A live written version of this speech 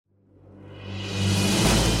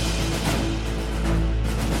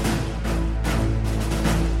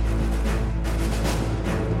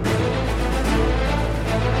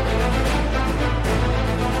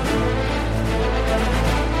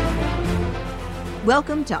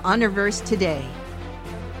Welcome to Honorverse Today,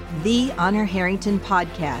 the Honor Harrington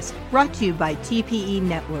podcast, brought to you by TPE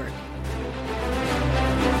Network.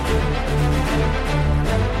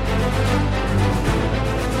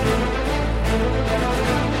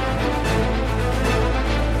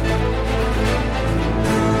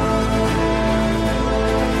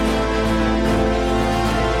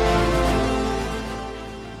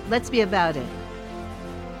 Let's be about it.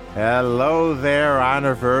 Hello there,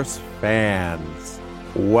 Honorverse fans.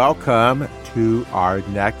 Welcome to our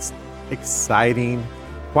next exciting,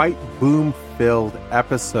 quite boom-filled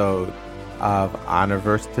episode of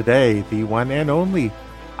Honorverse Today, the one and only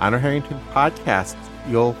Honor Harrington podcast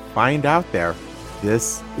you'll find out there.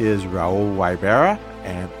 This is Raul Wybera,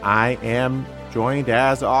 and I am joined,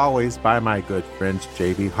 as always, by my good friends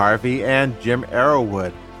J.B. Harvey and Jim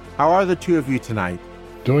Arrowwood. How are the two of you tonight?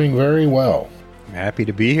 Doing very well. Happy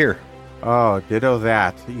to be here. Oh, ditto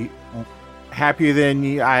that. Happier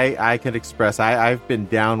than I could express. I've been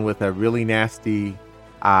down with a really nasty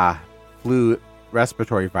flu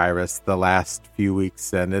respiratory virus the last few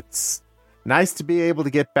weeks, and it's nice to be able to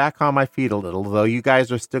get back on my feet a little, though you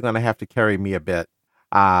guys are still going to have to carry me a bit.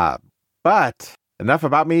 But enough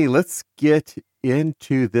about me. Let's get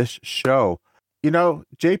into this show. You know,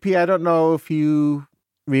 JP, I don't know if you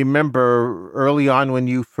remember early on when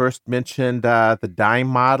you first mentioned the dime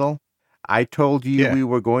model. I told you we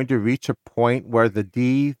were going to reach a point where the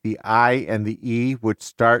D, the I, and the E would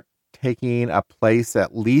start taking a place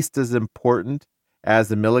at least as important as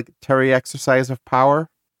the military exercise of power.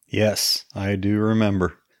 Yes, I do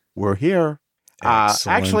remember. We're here.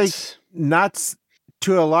 Actually, not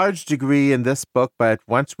to a large degree in this book, but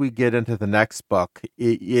once we get into the next book,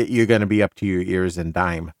 you're going to be up to your ears in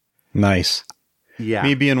dime. Nice. Yeah.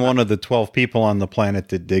 Me being one of the 12 people on the planet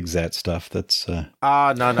that digs that stuff. That's no.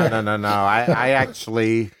 I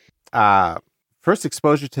actually first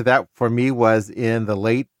exposure to that for me was in the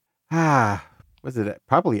late was it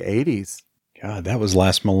probably 80s. God, that was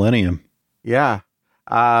last millennium. Yeah.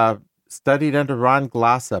 Studied under Ron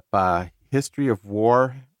Glossop, history of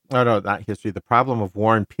war. No, not history, the problem of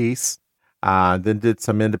war and peace. Then did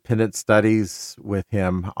some independent studies with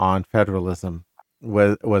him on federalism.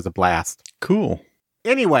 Was a blast. Cool.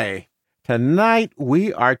 Anyway, tonight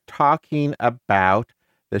we are talking about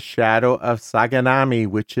The Shadow of Saganami,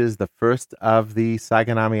 which is the first of the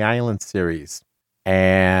Saganami Island series.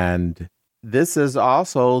 And this is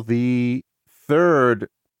also the third,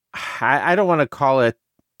 I don't want to call it,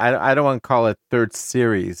 I don't want to call it third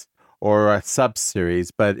series or a sub-series,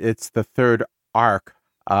 but it's the third arc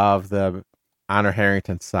of the Honor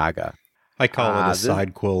Harrington saga. I call it a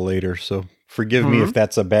side quill later, so forgive me if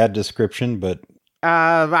that's a bad description, but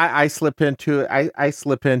I slip into it. I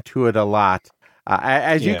slip into it a lot.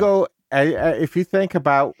 As you go, if you think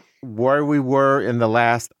about where we were in the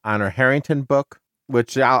last Honor Harrington book,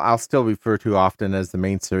 which I'll still refer to often as the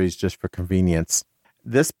main series just for convenience,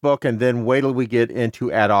 this book, and then wait till we get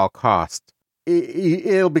into At All Cost,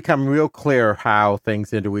 it'll become real clear how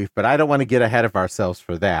things interweave, but I don't want to get ahead of ourselves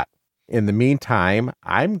for that. In the meantime,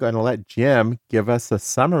 I'm going to let Jim give us a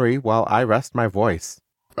summary while I rest my voice.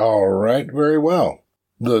 All right, very well.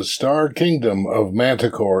 The Star Kingdom of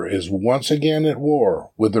Manticore is once again at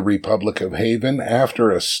war with the Republic of Haven after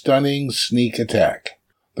a stunning sneak attack.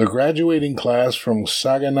 The graduating class from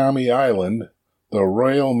Saganami Island, the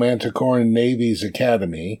Royal Manticoran Navy's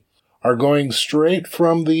Academy, are going straight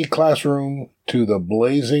from the classroom to the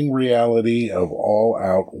blazing reality of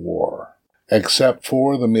all-out war. Except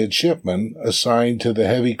for the midshipmen assigned to the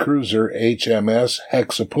heavy cruiser HMS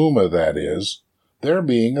Hexapuma, that is, they're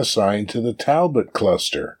being assigned to the Talbot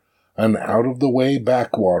cluster, an out-of-the-way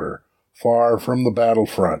backwater, far from the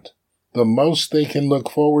battlefront. The most they can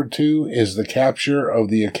look forward to is the capture of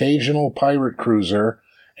the occasional pirate cruiser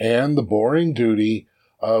and the boring duty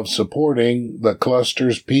of supporting the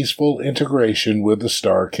cluster's peaceful integration with the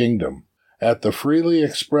Star Kingdom. At the freely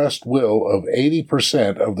expressed will of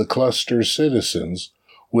 80% of the cluster's citizens,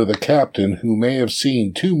 with a captain who may have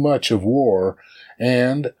seen too much of war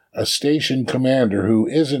and a station commander who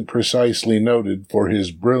isn't precisely noted for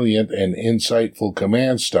his brilliant and insightful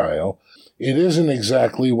command style, it isn't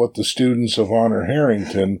exactly what the students of Honor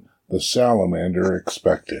Harrington, the Salamander,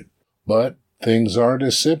 expected. But things aren't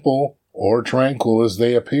as simple or tranquil as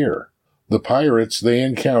they appear. The pirates they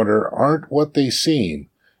encounter aren't what they seem,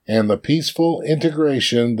 and the peaceful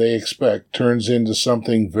integration they expect turns into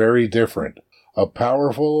something very different. A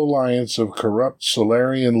powerful alliance of corrupt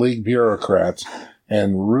Solarian League bureaucrats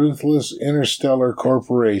and ruthless interstellar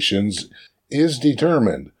corporations is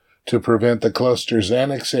determined to prevent the cluster's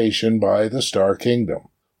annexation by the Star Kingdom,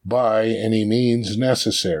 by any means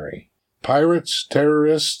necessary. Pirates,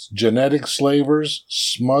 terrorists, genetic slavers,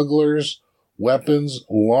 smugglers, weapons,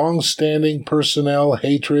 long-standing personnel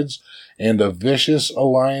hatreds, and a vicious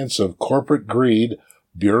alliance of corporate greed,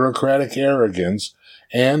 bureaucratic arrogance,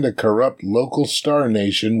 and a corrupt local star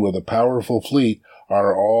nation with a powerful fleet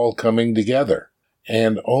are all coming together.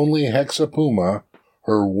 And only Hexapuma,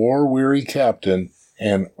 her war-weary captain,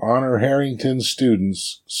 and Honor Harrington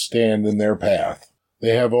students stand in their path.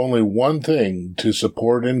 They have only one thing to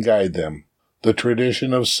support and guide them, the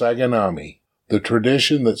tradition of Saganami, the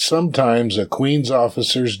tradition that sometimes a Queen's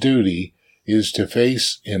officer's duty is to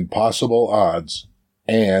face impossible odds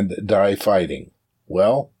and die fighting.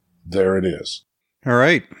 Well, there it is. All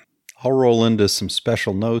right. I'll roll into some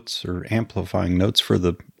special notes or amplifying notes for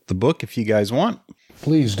the book if you guys want.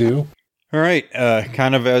 Please do. All right.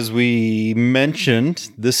 Kind of as we mentioned,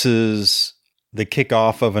 this is the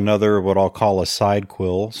kickoff of another, what I'll call a side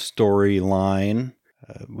quill storyline,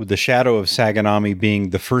 with The Shadow of Saganami being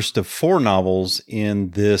the first of 4 novels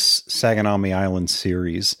in this Saganami Island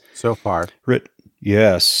series. So far.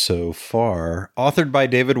 Yes, so far. Authored by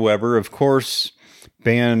David Weber, of course.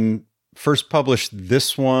 Ban first published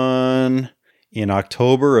this one in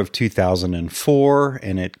October of 2004,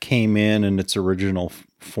 and it came in its original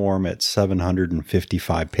form at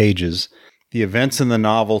 755 pages. The events in the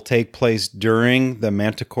novel take place during the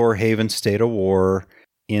Manticore Haven State of War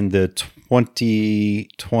in the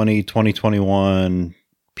 2020-2021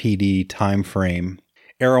 PD timeframe.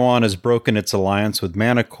 Erewhon has broken its alliance with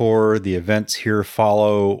Manticore. The events here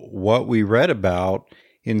follow what we read about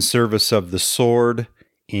in Service of the Sword,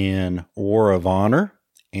 in War of Honor,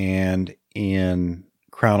 and in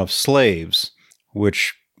Crown of Slaves,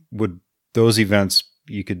 which would those events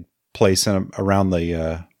you could place around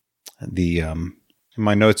the in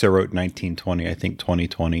my notes I wrote 1920, I think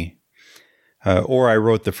 2020. Or I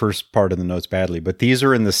wrote the first part of the notes badly, but these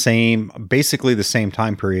are in basically the same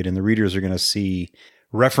time period, and the readers are going to see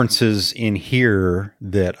references in here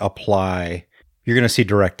that apply. You're going to see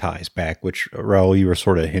direct ties back, which, Raul, you were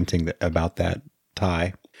sort of hinting about that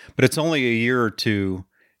tie. But it's only a year or two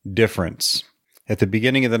difference. At the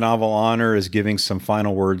beginning of the novel, Honor is giving some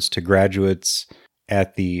final words to graduates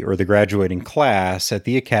the graduating class at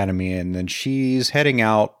the academy, and then she's heading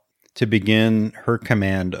out to begin her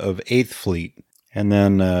command of 8th Fleet. And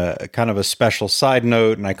then kind of a special side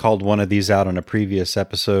note, and I called one of these out in a previous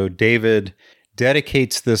episode, David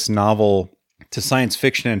dedicates this novel to science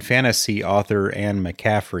fiction and fantasy author Anne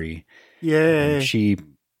McCaffrey. Yay. She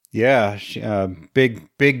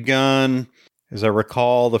big gun, as I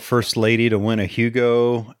recall, the first lady to win a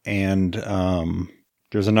Hugo, and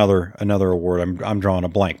there's another award. I'm drawing a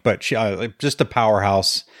blank, but she just a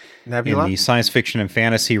powerhouse Nebula? In the science fiction and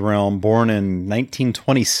fantasy realm. Born in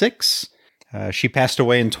 1926, she passed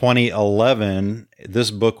away in 2011.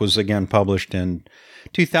 This book was again published in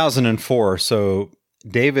 2004. So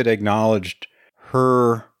David acknowledged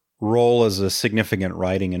her role as a significant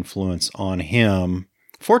writing influence on him.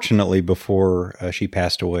 Fortunately, before she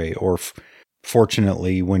passed away, or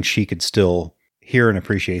fortunately, when she could still hear and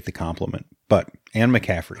appreciate the compliment. But Anne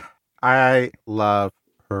McCaffrey. I love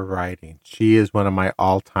her writing. She is one of my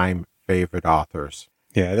all-time favorite authors.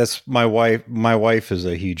 Yeah, that's my wife. My wife is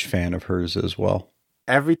a huge fan of hers as well.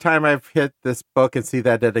 Every time I've hit this book and see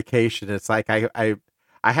that dedication, it's like I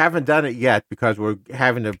haven't done it yet because we're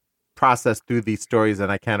having to process through these stories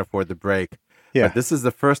and I can't afford the break. Yeah. But this is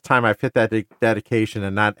the first time I've hit that dedication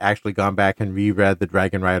and not actually gone back and reread The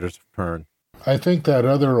Dragon Riders of Pern. I think that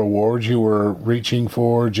other award you were reaching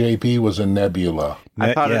for, JP, was a Nebula.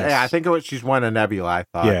 I thought, yes. I think she's won a Nebula, I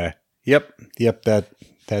thought. Yeah. Yep.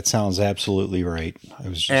 That sounds absolutely right.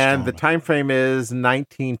 And the time frame is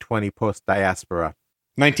 1920 post diaspora.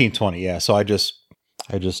 1920, yeah. So I just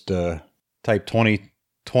typed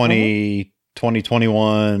 2020,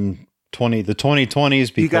 2021, the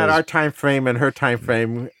 2020s. Because you got our time frame and her time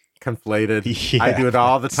frame conflated. Yeah, I do it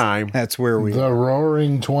all the time. That's where the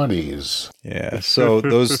Roaring 20s. Yeah. So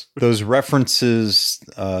those references,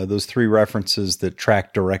 those 3 references that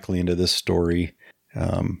track directly into this story.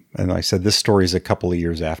 And like I said, this story is a couple of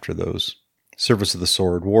years after those: Service of the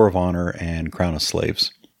Sword, War of Honor, and Crown of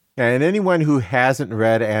Slaves. And anyone who hasn't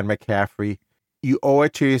read Anne McCaffrey, you owe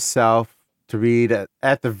it to yourself to read,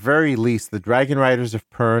 at the very least, The Dragon Riders of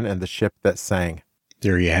Pern and The Ship That Sang.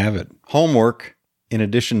 There you have it. Homework, in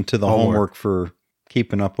addition to the homework for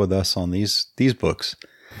keeping up with us on these books.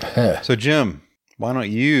 So, Jim, why don't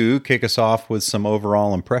you kick us off with some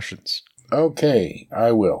overall impressions? Okay,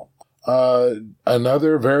 I will.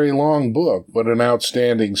 Another very long book, but an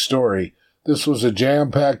outstanding story. This was a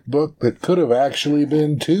jam-packed book that could have actually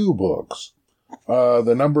been 2 books.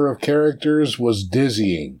 The number of characters was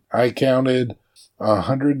dizzying. I counted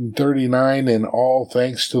 139 in all,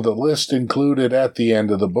 thanks to the list included at the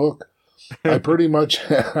end of the book. I pretty much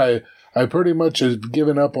have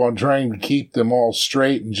given up on trying to keep them all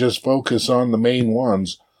straight and just focus on the main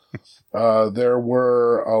ones. There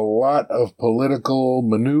were a lot of political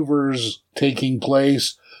maneuvers taking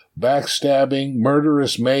place, backstabbing,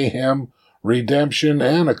 murderous mayhem, redemption,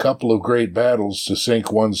 and a couple of great battles to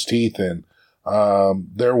sink one's teeth in.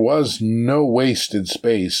 There was no wasted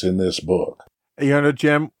space in this book.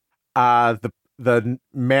 Jim, the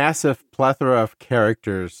massive plethora of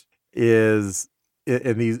characters is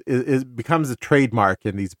becomes a trademark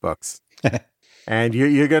in these books. And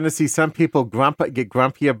you're going to see some people get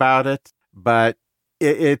grumpy about it, but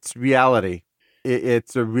it's reality.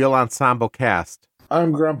 It's a real ensemble cast.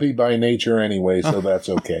 I'm grumpy by nature anyway, so that's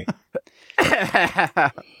okay.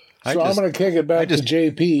 I'm going to kick it back to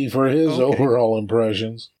JP for his overall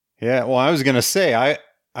impressions. Yeah, well, I was going to say,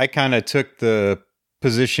 I kind of took the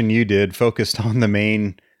position you did, focused on the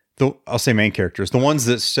main characters, the ones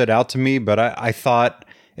that stood out to me, but I thought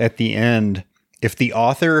at the end, if the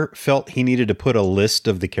author felt he needed to put a list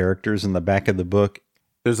of the characters in the back of the book,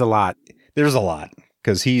 there's a lot,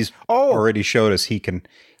 because he's already showed us he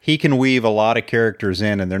can weave a lot of characters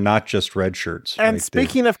in, and they're not just red shirts. And right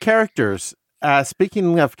speaking of characters,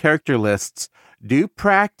 speaking of character lists, do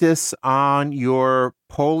practice on your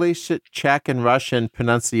Polish, Czech, and Russian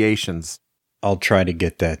pronunciations. I'll try to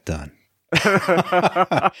get that done.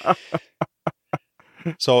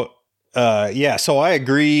 So I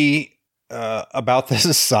agree about the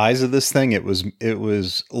size of this thing. It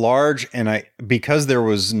was large, and because there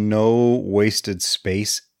was no wasted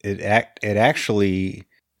space, it actually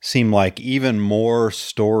seemed like even more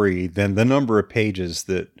story than the number of pages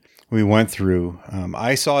that we went through.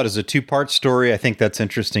 I saw it as a 2-part story. I think that's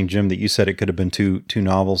interesting, Jim, that you said it could have been two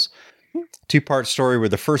novels. 2-part story where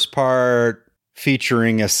the first part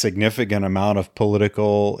featuring a significant amount of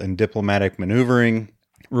political and diplomatic maneuvering,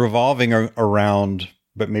 revolving around,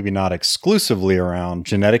 but maybe not exclusively around,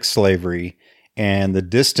 genetic slavery and the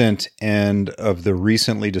distant end of the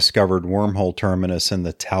recently discovered wormhole terminus in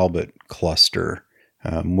the Talbot cluster,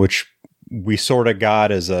 which we sort of got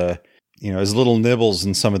as as little nibbles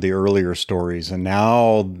in some of the earlier stories. And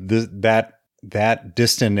now that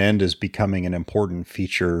distant end is becoming an important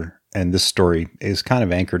feature, and this story is kind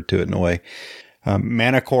of anchored to it in a way.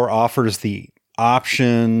 Manticore offers the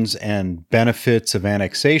options and benefits of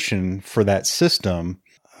annexation for that system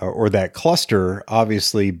or that cluster,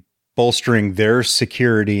 obviously bolstering their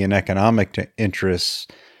security and economic interests.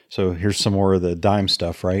 So here's some more of the dime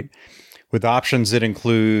stuff, right? With options that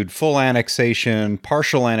include full annexation,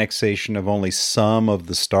 partial annexation of only some of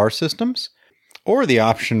the star systems, or the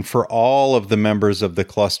option for all of the members of the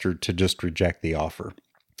cluster to just reject the offer.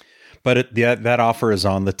 But that offer is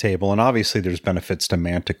on the table, and obviously there's benefits to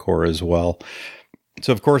Manticore as well.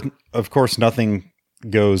 So of course, nothing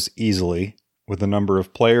goes easily with the number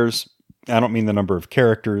of players. I don't mean the number of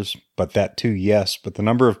characters, but that too, yes. But the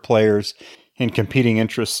number of players and competing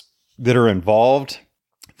interests that are involved.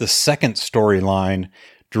 The second storyline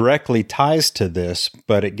directly ties to this,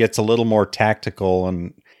 but it gets a little more tactical,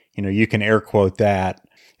 and you can air quote that,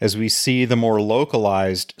 as we see the more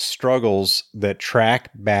localized struggles that track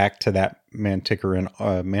back to that Manticoran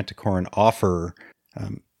offer.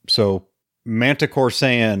 So Manticore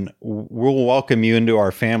saying, "We'll welcome you into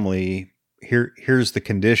our family. Here's the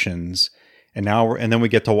conditions," and then we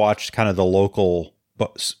get to watch kind of the local.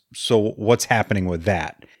 So what's happening with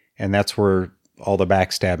that? And that's where all the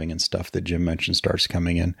backstabbing and stuff that Jim mentioned starts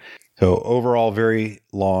coming in. So overall, very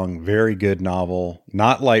long, very good novel.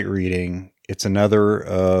 Not light reading. It's another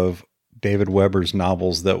of David Weber's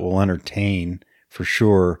novels that will entertain for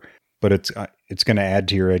sure, but it's going to add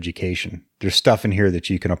to your education. There's stuff in here that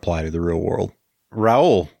you can apply to the real world.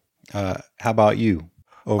 Raul, how about you?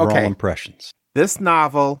 Overall impressions. This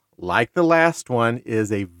novel, like the last one,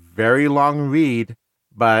 is a very long read,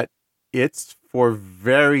 but it's for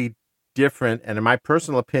very different, and in my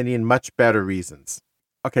personal opinion, much better reasons.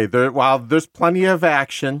 Okay, while there's plenty of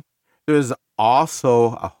action, there's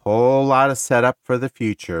also a whole lot of setup for the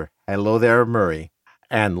future. Hello there, Murray.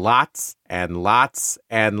 And lots and lots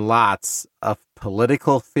and lots of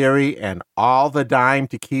political theory and all the dime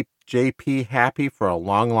to keep JP happy for a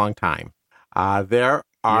long, long time. There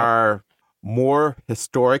are more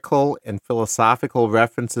historical and philosophical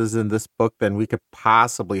references in this book than we could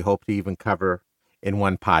possibly hope to even cover in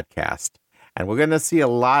one podcast. And we're going to see a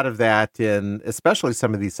lot of that in especially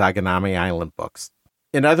some of these Saganami Island books.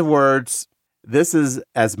 In other words, this is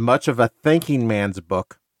as much of a thinking man's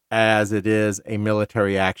book as it is a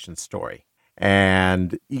military action story.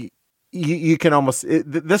 And you can almost,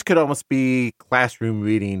 this could almost be classroom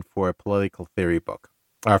reading for a political theory book,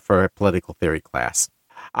 or for a political theory class.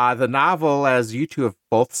 The novel, as you two have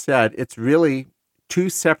both said, it's really two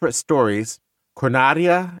separate stories,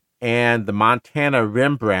 Cornadia and the Montana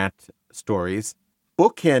Rembrandt stories,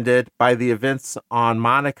 bookended by the events on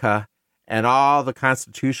Monica and all the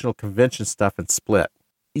Constitutional Convention stuff in Split.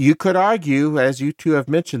 You could argue, as you two have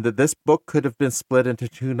mentioned, that this book could have been split into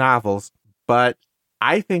two novels, but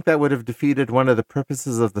I think that would have defeated one of the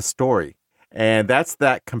purposes of the story. And that's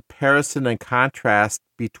that comparison and contrast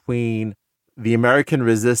between the American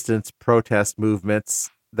resistance protest movements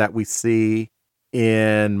that we see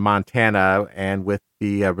in Montana and with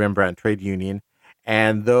the Rembrandt Trade Union,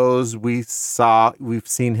 and those we've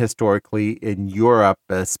seen historically in Europe,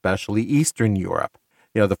 especially Eastern Europe.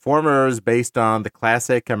 The former is based on the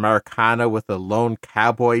classic Americana with a lone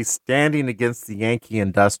cowboy standing against the Yankee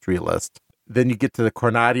industrialist. Then you get to the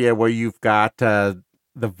Cornadia, where you've got the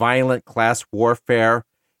violent class warfare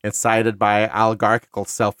incited by oligarchical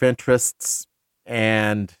self-interests.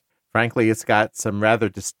 And frankly, it's got some rather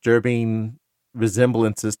disturbing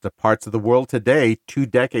resemblances to parts of the world today, 2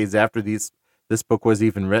 decades after this book was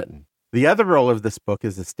even written. The other role of this book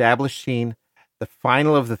is establishing the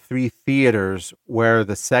final of the 3 theaters where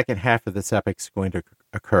the second half of this epic is going to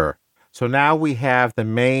occur. So now we have the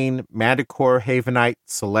main Manticore Havenite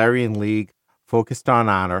Solarian League focused on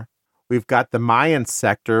honor. We've got the Mayan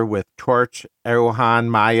sector with Torch, Erohan,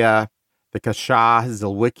 Maya, the Kasha,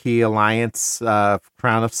 Zilwiki Alliance of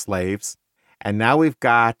Crown of Slaves. And now we've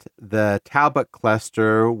got the Talbot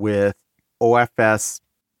cluster with OFS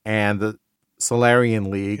and the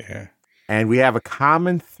Solarian League. Yeah. And we have a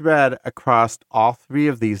common thread across all 3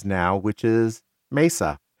 of these now, which is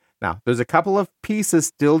Mesa. Now, there's a couple of pieces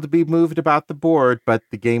still to be moved about the board, but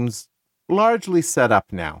the game's largely set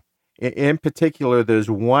up now. In particular, there's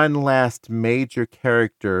one last major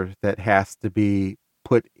character that has to be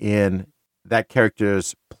put in that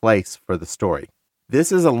character's place for the story.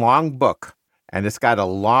 This is a long book, and it's got a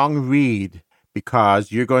long read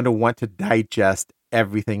because you're going to want to digest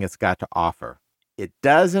everything it's got to offer. It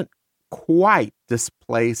doesn't quite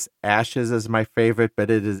displace Ashes as my favorite, but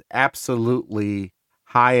it is absolutely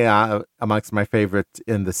high amongst my favorites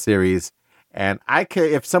in the series. And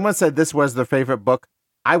if someone said this was their favorite book,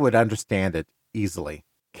 I would understand it easily.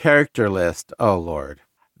 Character list, oh Lord.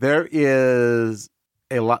 There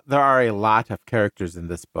are a lot of characters in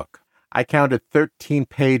this book. I counted 13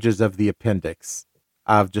 pages of the appendix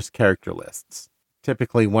of just character lists,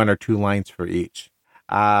 typically 1 or 2 lines for each.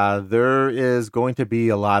 There is going to be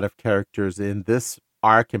a lot of characters in this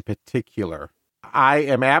arc in particular. I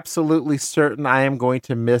am absolutely certain I am going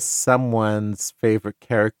to miss someone's favorite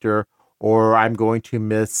character, or I'm going to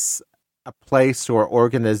miss a place or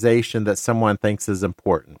organization that someone thinks is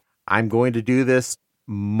important. I'm going to do this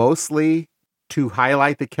mostly to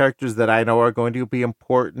highlight the characters that I know are going to be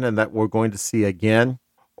important and that we're going to see again,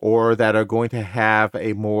 or that are going to have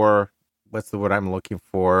a more, what's the word I'm looking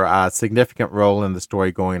for, significant role in the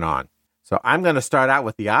story going on. So I'm going to start out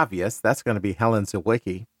with the obvious. That's going to be Helen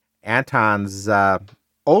Zilwicki, Anton's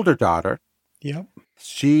older daughter. Yep.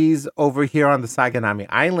 She's over here on the Saganami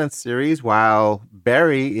Island series, while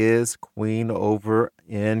Barry is queen over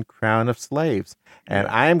in Crown of Slaves. And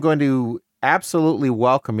I am going to absolutely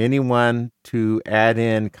welcome anyone to add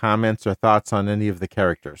in comments or thoughts on any of the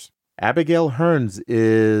characters. Abigail Hearns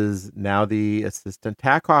is now the assistant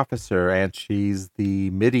TAC officer, and she's the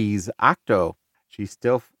Middies Octo. She's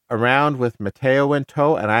still around with Mateo in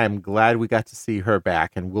tow, and I am glad we got to see her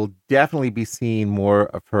back, and we'll definitely be seeing more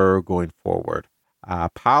of her going forward.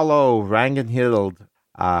 Paolo, Rangenhild,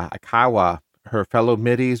 Akawa, her fellow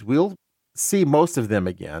Middies, we'll see most of them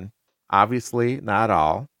again. Obviously, not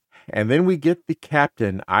all. And then we get the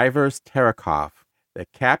captain, Ivers Terakov, the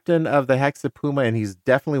captain of the Hexapuma, and he's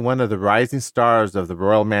definitely one of the rising stars of the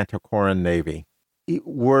Royal Manticoran Navy.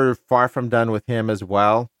 We're far from done with him as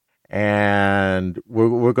well, and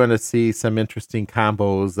we're going to see some interesting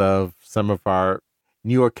combos of some of our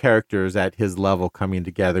newer characters at his level coming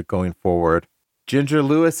together going forward. Ginger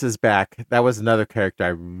Lewis is back. That was another character I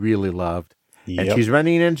really loved. Yep. And she's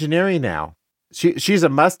running engineering now. She's a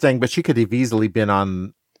Mustang, but she could have easily been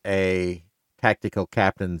on a tactical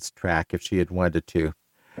captain's track if she had wanted to.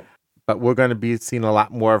 But we're going to be seeing a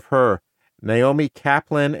lot more of her. Naomi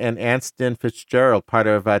Kaplan and Anston Fitzgerald, part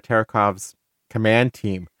of Tarakov's command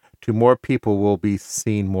team. 2 more people will be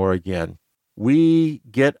seen more again. We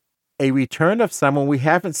get a return of someone we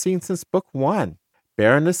haven't seen since book 1,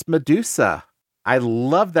 Baroness Medusa. I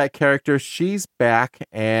love that character. She's back,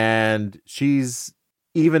 and she's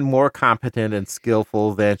even more competent and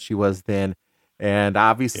skillful than she was then. And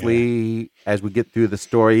obviously, as we get through the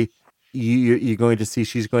story, you're going to see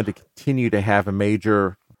she's going to continue to have a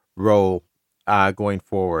major role going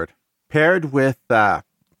forward. Paired with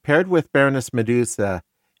Baroness Medusa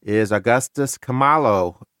is Augustus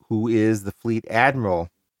Camalo, who is the fleet admiral.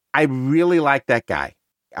 I really like that guy.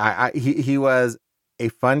 He was a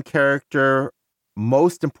fun character,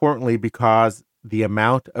 most importantly because the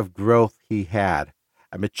amount of growth he had.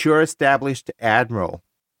 A mature, established admiral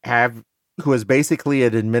who was basically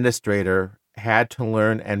an administrator, had to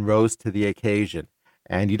learn and rose to the occasion.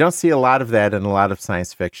 And you don't see a lot of that in a lot of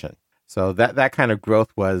science fiction. So that kind of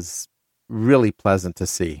growth was really pleasant to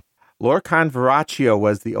see. Lorcan Verraccio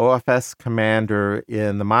was the OFS commander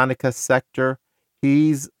in the Monica sector.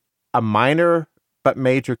 He's a minor but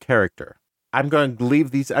major character. I'm going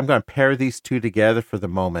to pair these two together for the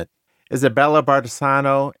moment. Isabella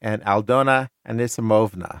Bardesano and Aldona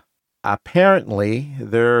Anisimovna. Apparently,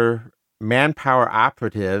 they're manpower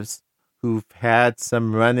operatives who've had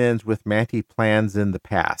some run-ins with Manti plans in the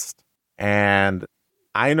past. And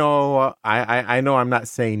I know I'm not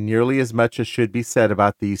saying nearly as much as should be said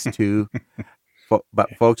about these two,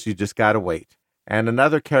 but folks, you just got to wait. And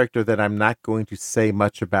another character that I'm not going to say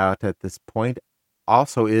much about at this point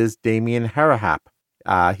also is Damien Harahap.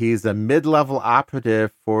 He's a mid-level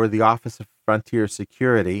operative for the Office of Frontier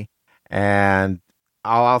Security, and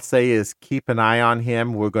all I'll say is keep an eye on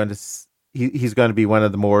him. He's going to be one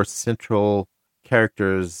of the more central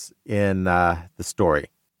characters in the story.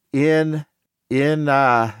 In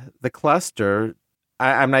the cluster,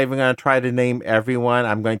 I'm not even going to try to name everyone.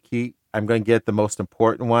 I'm going to get the most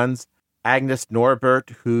important ones. Agnes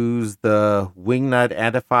Norbert, who's the wingnut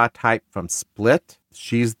Antifa type from Split.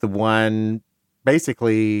 She's the one,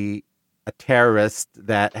 basically a terrorist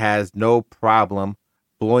that has no problem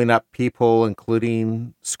blowing up people,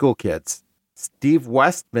 including school kids. Steve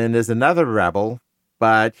Westman is another rebel,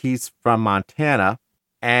 but he's from Montana,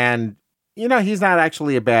 and he's not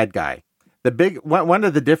actually a bad guy. One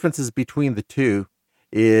of the differences between the two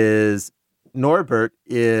is Norbert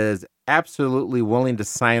is absolutely willing to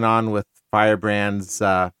sign on with Firebrand's,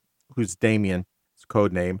 who's Damien's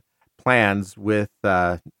code name, plans with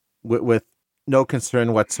no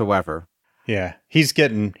concern whatsoever. Yeah, he's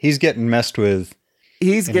getting messed with.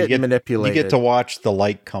 He's getting manipulated. You get to watch the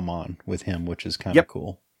light come on with him, which is kind of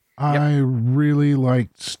cool. I really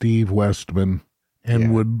liked Steve Westman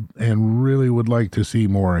and really would like to see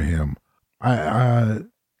more of him.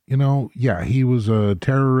 He was a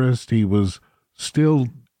terrorist. He was still,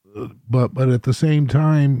 but at the same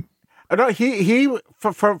time, no, he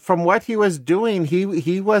from what he was doing,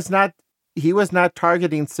 he was not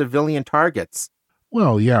targeting civilian targets.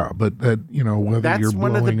 Well, yeah, but whether that's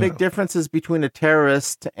one of the big differences between a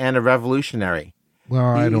terrorist and a revolutionary. Well,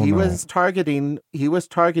 I don't know. He was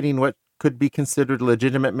targeting what could be considered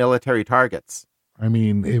legitimate military targets. I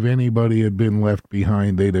mean, if anybody had been left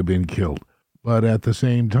behind, they'd have been killed. But at the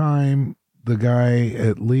same time, the guy,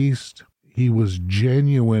 at least, he was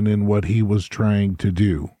genuine in what he was trying to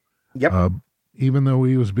do. Yep. Even though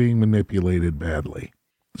he was being manipulated badly.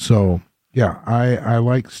 So, yeah, I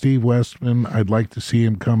like Steve Westman. I'd like to see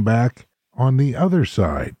him come back on the other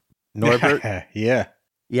side. Norbert? Yeah.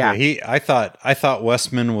 I thought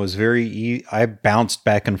Westman was I bounced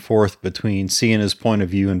back and forth between seeing his point of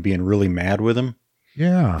view and being really mad with him.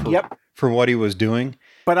 Yeah. For what he was doing.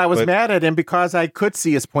 But I was mad at him because I could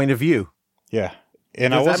see his point of view. Yeah.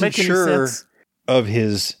 And I wasn't sure of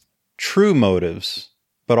his true motives,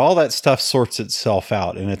 but all that stuff sorts itself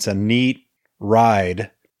out, and it's a neat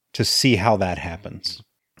ride to see how that happens.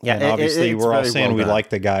 Yeah, and obviously we're all saying we like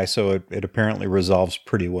the guy, so it apparently resolves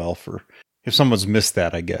pretty well for if someone's missed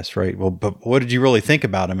that, I guess, right? Well, but what did you really think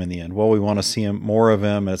about him in the end? Well, we want to see more of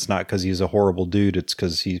him, and it's not because he's a horrible dude. It's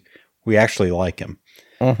because we actually like him.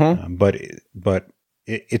 Mm-hmm. But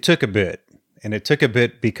it took a bit, and it took a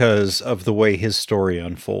bit because of the way his story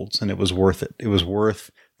unfolds, and it was worth it. It was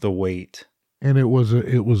worth the wait. And it was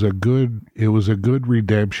a good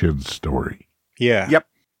redemption story. Yeah. Yep.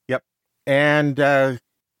 And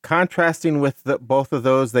contrasting with both of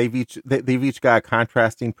those, they've each got a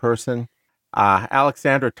contrasting person.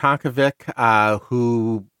 Alexander Tonkovic,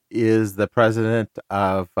 who is the president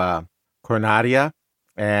of Cornadia,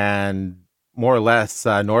 and more or less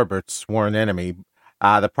Norbert's sworn enemy.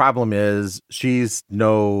 The problem is she's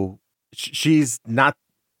not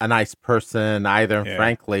a nice person either. Yeah.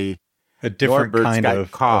 Frankly, a different kind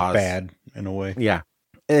of bad in a way. Yeah,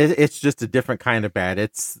 it's just a different kind of bad.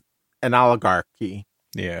 It's an oligarchy.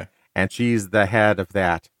 Yeah, and she's the head of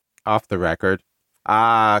that. Off the record,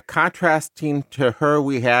 contrasting to her,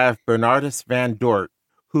 we have Bernardus Van Dort,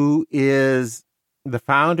 who is the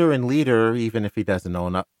founder and leader, even if he doesn't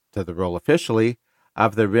own up to the role officially,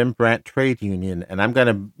 of the Rembrandt Trade Union. And I'm going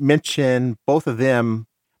to mention both of them,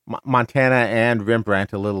 Montana and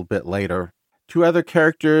Rembrandt, a little bit later. Two other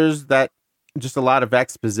characters that just a lot of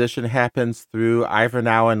exposition happens through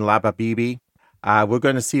Ivanhoe and Lababibi. We're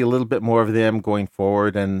going to see a little bit more of them going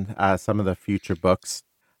forward in some of the future books.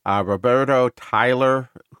 Roberto Tyler,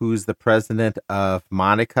 who's the president of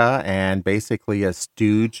Monica and basically a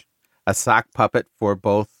stooge, a sock puppet for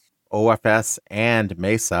both OFS and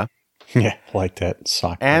Mesa. Yeah, like that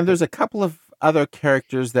sock puppet. And there's a couple of other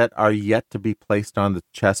characters that are yet to be placed on the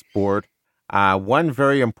chessboard. One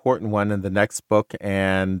very important one in the next book,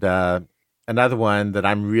 and another one that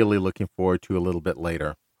I'm really looking forward to a little bit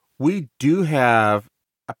later. We do have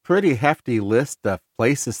a pretty hefty list of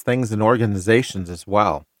places, things, and organizations as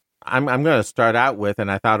well. I'm going to start out with,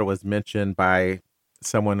 and I thought it was mentioned by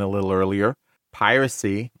someone a little earlier,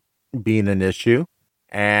 piracy being an issue.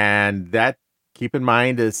 And that, keep in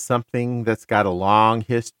mind, is something that's got a long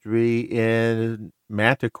history in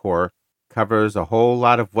Manticore, covers a whole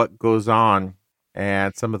lot of what goes on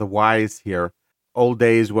and some of the whys here. Old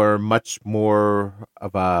days were much more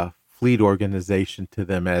of a fleet organization to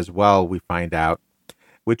them as well, we find out,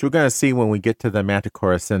 which we're going to see when we get to the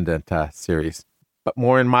Manticore Ascendant series. But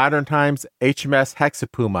more in modern times, HMS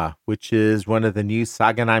Hexapuma, which is one of the new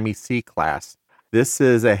Saganami C class. This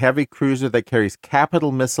is a heavy cruiser that carries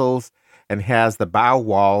capital missiles and has the bow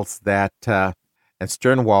walls that and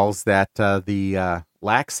stern walls that the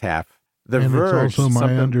Lax have. The and Verge, it's also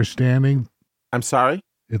my understanding. I'm sorry?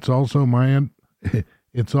 It's also my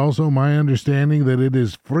understanding that it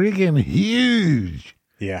is friggin' huge.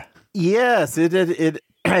 Yeah. Yes, it.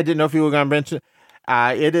 I didn't know if you were going to mention.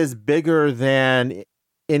 It is bigger than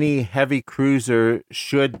any heavy cruiser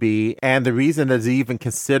should be, and the reason it's even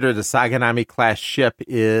considered a Saganami class ship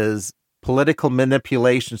is political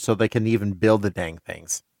manipulation, so they can even build the dang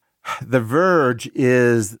things. The Verge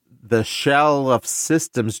is the shell of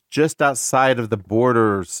systems just outside of the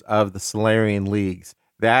borders of the Solarian Leagues.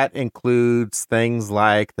 That includes things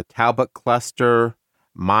like the Talbot Cluster,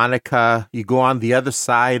 Monica. You go on the other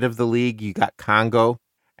side of the league, you got Congo,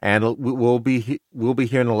 and we'll be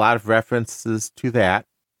hearing a lot of references to that.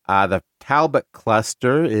 The Talbot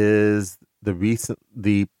Cluster is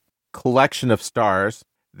the collection of stars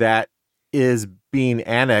that is being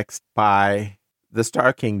annexed by the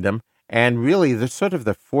Star Kingdom, and really they're sort of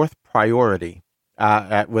the fourth priority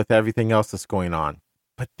with everything else that's going on.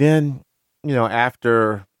 But then,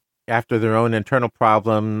 after their own internal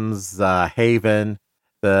problems, Haven,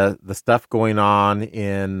 the stuff going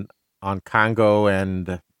on Congo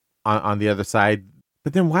and on the other side.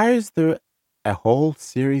 But then why is there a whole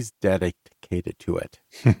series dedicated to it?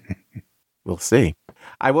 We'll see.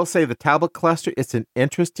 I will say the Talbot Cluster, it's an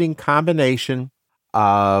interesting combination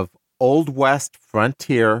of Old West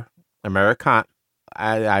frontier, Americana,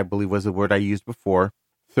 I believe was the word I used before,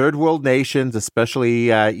 third world nations,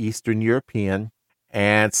 especially Eastern European,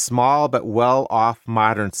 and small but well-off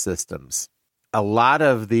modern systems. A lot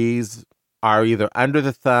of these are either under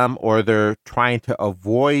the thumb or they're trying to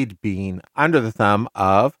avoid being under the thumb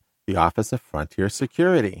of the Office of Frontier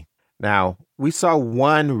Security. Now, we saw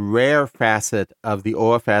one rare facet of the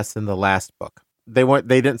OFS in the last book. They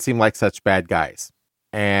didn't seem like such bad guys.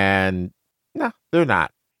 And no, they're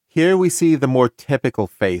not. Here we see the more typical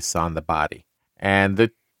face on the body. And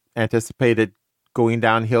the anticipated going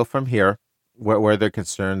downhill from here, where they're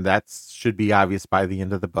concerned, that should be obvious by the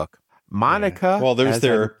end of the book. Monica. Yeah. Well, there's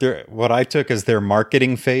their what I took as their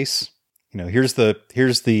marketing face. Here's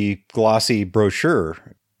the glossy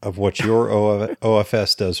brochure of what your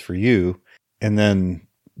OFS does for you, and then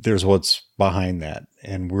there's what's behind that,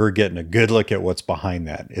 and we're getting a good look at what's behind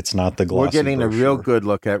that. It's not the glossy. We're getting brochure. A real good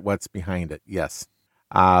look at what's behind it. Yes,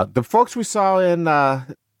 the folks we saw in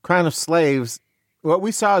Crown of Slaves, what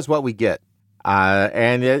we saw is what we get.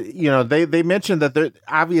 And they mentioned that they're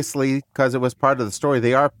obviously, because it was part of the story,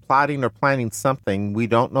 they are plotting or planning something. We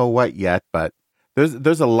don't know what yet, but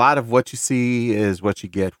there's a lot of what you see is what you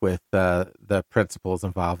get with the principles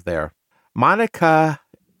involved there. Monica,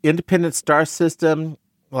 independent star system.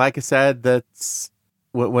 Like I said, that's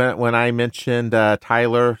when I mentioned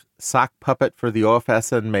Tyler, sock puppet for the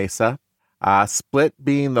OFS and Mesa. Split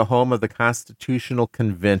being the home of the Constitutional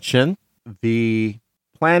Convention. The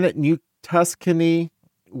planet New Tuscany,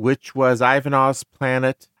 which was Ivanhoe's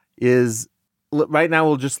planet, is right now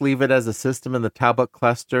we'll just leave it as a system in the Talbot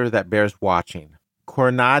Cluster that bears watching.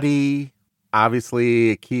 Coronati,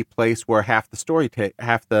 obviously a key place where half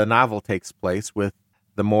the novel takes place, with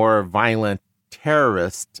the more violent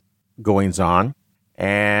terrorist goings on.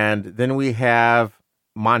 And then we have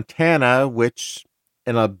Montana, which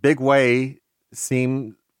in a big way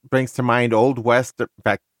brings to mind Old West. In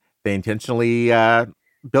fact, they intentionally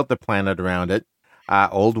built the planet around it.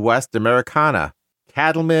 Old West Americana,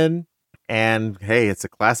 cattlemen, and hey, it's a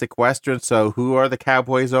classic Western. So who are the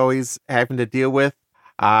cowboys always having to deal with?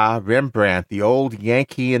 Rembrandt, the old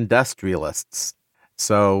Yankee industrialists.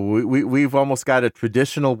 So we've almost got a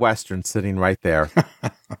traditional Western sitting right there.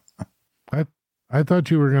 I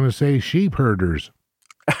thought you were going to say sheep herders.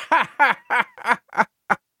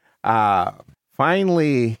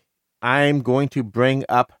 Finally, I'm going to bring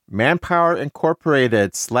up Manpower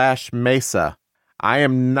Incorporated / Mesa. I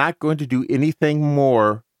am not going to do anything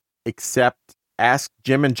more except ask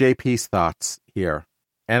Jim and JP's thoughts here.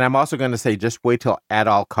 And I'm also going to say, just wait till at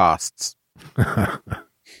all costs.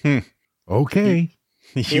 Okay.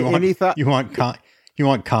 You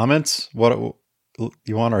want comments? What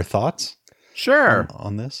you want our thoughts? Sure.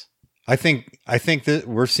 On this? I think that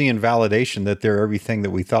we're seeing validation that they're everything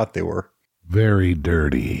that we thought they were. Very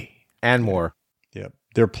dirty. And more. Yep.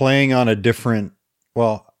 They're playing on a different,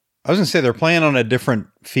 well, I was going to say they're playing on a different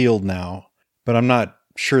field now, but I'm not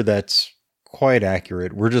sure that's quite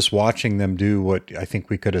accurate. We're just watching them do what I think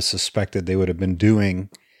we could have suspected they would have been doing,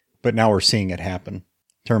 but now we're seeing it happen in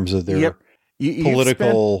terms of their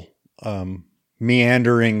political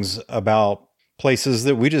meanderings about places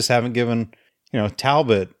that we just haven't given,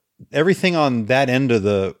 Talbot. Everything on that end of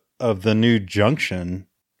the new junction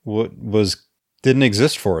didn't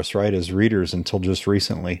exist for us, right, as readers until just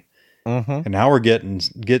recently. Mm-hmm. And now we're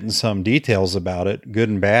getting some details about it, good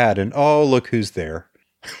and bad, and oh, look who's there.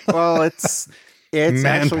 Well, it's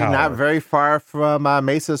actually not very far from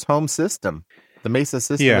Mesa's home system, the Mesa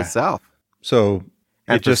system itself. So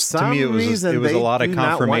and it just, to me, it was a lot of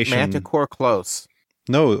confirmation. Not want Manticore close.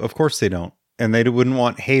 No, of course they don't. And they wouldn't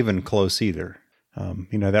want Haven close either.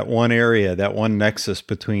 That one area, that one nexus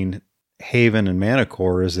between Haven and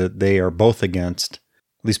Manticore is that they are both against,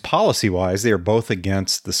 at least policy-wise, they are both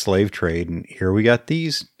against the slave trade. And here we got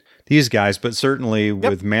these guys, but certainly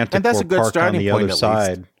with Manticore parked on the other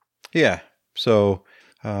side. Yeah. So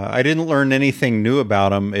I didn't learn anything new about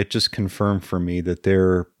them. It just confirmed for me that they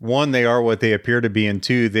are what they appear to be, and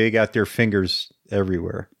two, they got their fingers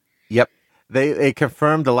everywhere. Yep. They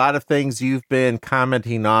confirmed a lot of things you've been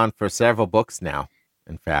commenting on for several books now,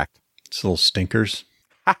 in fact. It's little stinkers.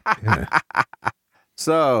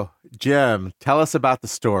 So, Jim, tell us about the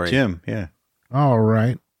story. Jim, yeah. All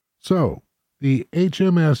right. So, the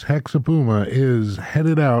HMS Hexapuma is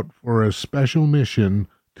headed out for a special mission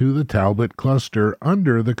to the Talbot cluster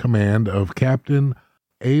under the command of Captain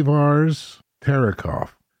Avars Terekhov.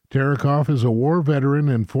 Terekhov is a war veteran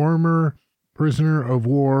and former prisoner of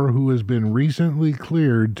war who has been recently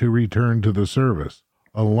cleared to return to the service.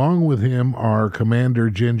 Along with him are Commander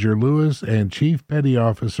Ginger Lewis and Chief Petty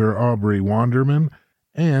Officer Aubrey Wanderman,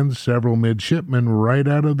 and several midshipmen right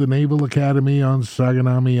out of the Naval Academy on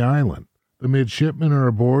Saganami Island. The midshipmen are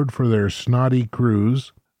aboard for their snotty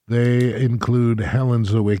cruise. They include Helen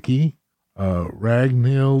Zawicki,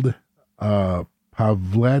 Ragnhild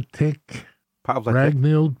Pavletic,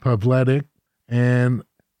 and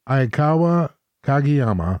Aikawa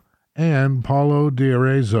Kageyama, and Paulo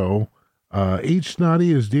D'Arezzo. Each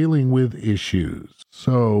snotty is dealing with issues.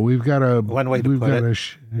 So we've got a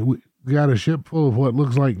ship full of what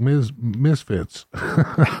looks like misfits.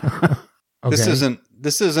 Okay.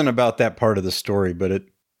 This isn't about that part of the story, but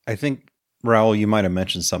I think, Raoul, you might have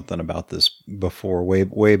mentioned something about this before,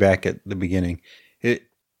 way back at the beginning.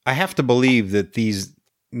 I have to believe that these,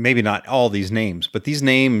 maybe not all these names, but these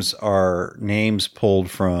names are names pulled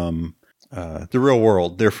from the real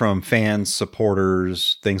world. They're from fans,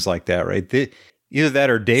 supporters, things like that, right? Either that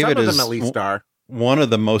or David Some of them at least are one of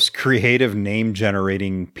the most creative name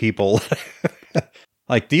generating people.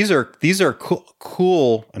 Like these are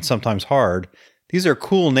cool and sometimes hard. These are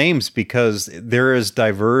cool names because they're as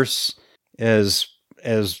diverse as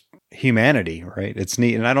humanity, right? It's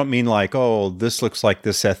neat. And I don't mean like, oh, this looks like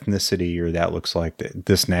this ethnicity or that looks like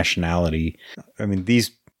this nationality. I mean,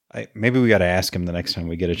 maybe we got to ask him the next time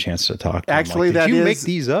we get a chance to talk to him. Actually, like, did you make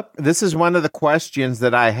these up? This is one of the questions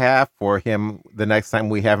that I have for him the next time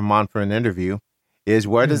we have him on for an interview is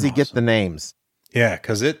where does he get the names? Yeah,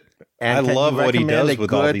 because I love what he does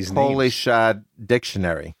with all these Polish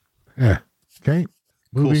dictionary. Yeah. Okay.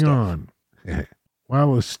 Moving on.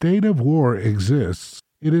 While a state of war exists,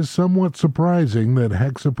 it is somewhat surprising that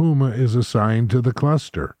Hexapuma is assigned to the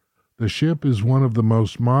cluster. The ship is one of the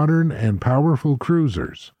most modern and powerful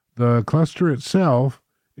cruisers. The cluster itself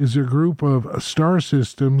is a group of star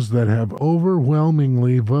systems that have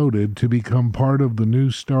overwhelmingly voted to become part of the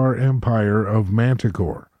new star empire of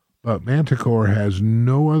Manticore. but Manticore has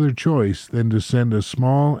no other choice than to send a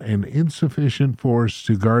small and insufficient force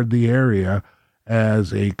to guard the area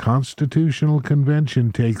as a constitutional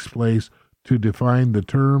convention takes place to define the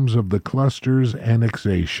terms of the cluster's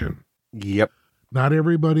annexation. Yep. Not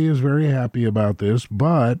everybody is very happy about this,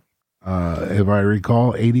 but if I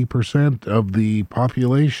recall, 80% of the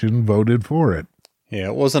population voted for it. Yeah,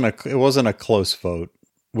 it wasn't a close vote,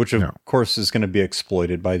 which of course is going to be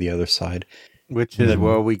exploited by the other side. Which is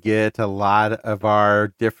where we get a lot of our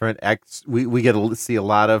different we get to see a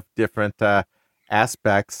lot of different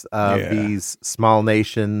aspects of these small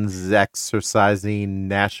nations exercising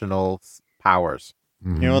national powers.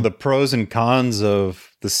 Mm-hmm. You know, the pros and cons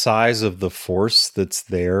of the size of the force that's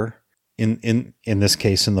there in this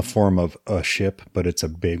case in the form of a ship, but it's a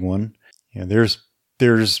big one. You know,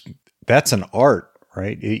 there's that's an art,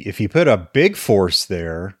 right? If you put a big force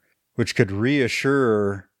there, which could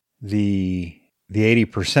reassure the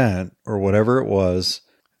 80% or whatever it was,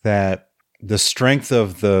 that the strength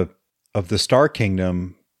of the Star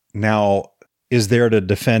Kingdom now is there to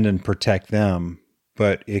defend and protect them,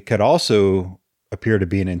 but it could also appear to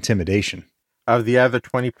be an intimidation of the other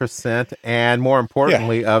 20%, and more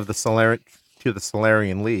importantly, of the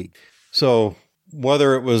Solarian League. So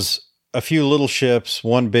whether it was a few little ships,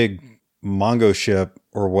 one big Mongo ship,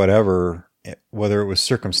 or whatever, whether it was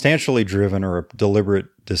circumstantially driven or a deliberate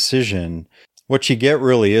decision, what you get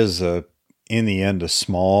really is in the end, a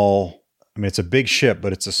small. I mean, it's a big ship,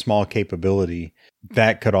 but it's a small capability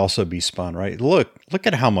that could also be spun, right? Look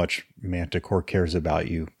at how much Manticore cares about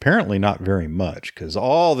you. Apparently not very much, because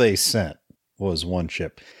all they sent was one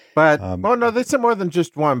ship. But, no, they sent more than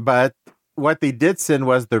just one, but what they did send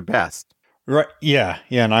was their best. Right. Yeah.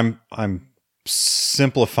 Yeah. And I'm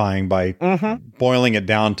simplifying by boiling it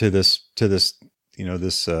down to this, this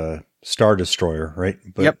Star Destroyer, right?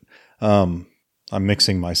 But, yep. I'm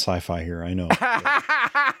mixing my sci-fi here, I know.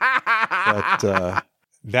 But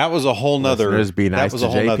that was a whole nother. That was a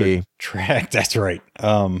whole nother track. That's right.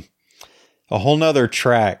 A whole nother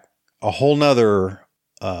track, a whole nother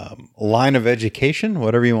line of education,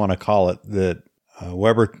 whatever you want to call it, that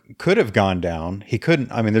Weber could have gone down. He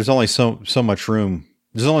couldn't. I mean, there's only so much room.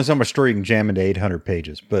 There's only so much story you can jam into 800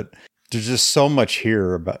 pages, but there's just so much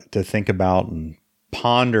here to think about and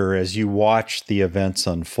ponder as you watch the events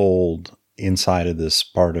unfold inside of this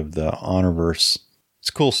part of the Honorverse. It's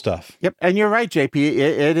cool stuff. Yep. And you're right, JP.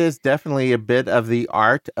 It is definitely a bit of the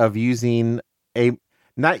art of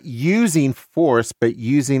not using force, but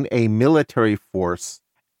using a military force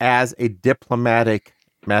as a diplomatic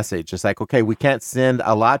message. It's like, okay, we can't send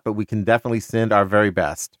a lot, but we can definitely send our very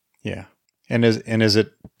best. Yeah. And is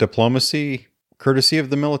it diplomacy courtesy of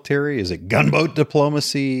the military? Is it gunboat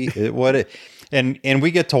diplomacy? And we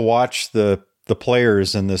get to watch the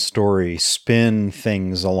players in this story spin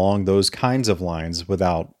things along those kinds of lines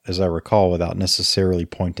without necessarily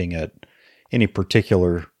pointing at any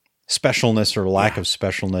particular specialness or lack of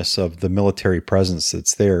specialness of the military presence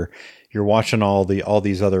that's there. You're watching all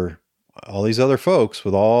these other folks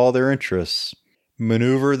with all their interests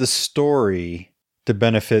maneuver the story to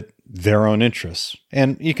benefit their own interests.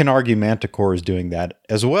 And you can argue Manticore is doing that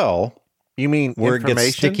as well. You mean where it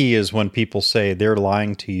gets sticky is when people say they're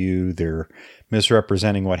lying to you, they're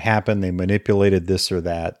misrepresenting what happened, they manipulated this or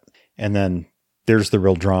that. And then there's the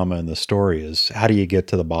real drama in the story is how do you get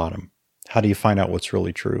to the bottom? How do you find out what's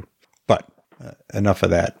really true? But enough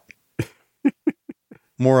of that.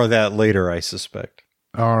 More of that later, I suspect.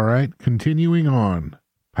 All right, continuing on.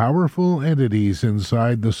 Powerful entities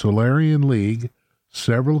inside the Solarian League,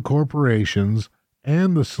 several corporations,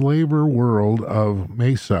 and the slaver world of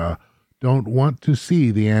Mesa don't want to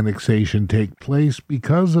see the annexation take place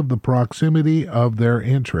because of the proximity of their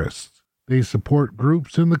interests. They support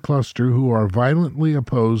groups in the cluster who are violently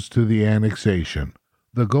opposed to the annexation.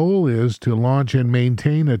 The goal is to launch and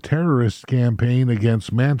maintain a terrorist campaign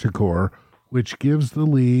against Manticore, which gives the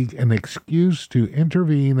League an excuse to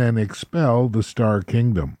intervene and expel the Star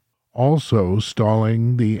Kingdom. Also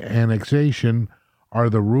stalling the annexation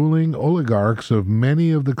are the ruling oligarchs of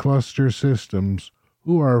many of the cluster systems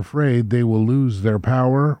who are afraid they will lose their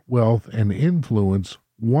power, wealth, and influence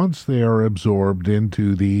once they are absorbed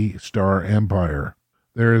into the Star Empire.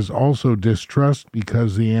 There is also distrust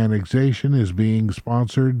because the annexation is being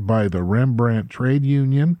sponsored by the Rembrandt Trade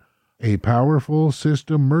Union, a powerful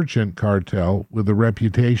system merchant cartel with a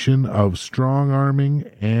reputation of strong-arming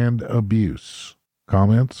and abuse.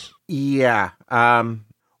 Comments? Yeah.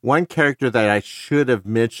 One character that I should have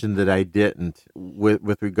mentioned that I didn't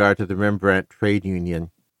with regard to the Rembrandt Trade Union,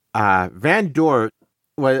 Van Dort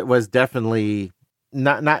was definitely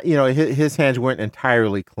not his hands weren't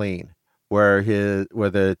entirely clean. where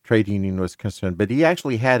the trade union was concerned, but he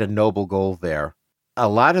actually had a noble goal there. A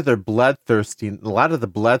lot of the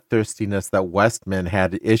bloodthirstiness that Westman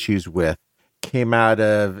had issues with came out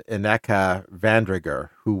of Ineka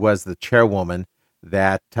Vandriger, who was the chairwoman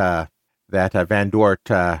that Van Dort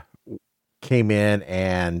came in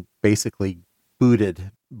and basically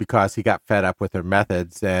booted because he got fed up with her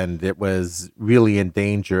methods, and it was really in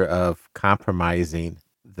danger of compromising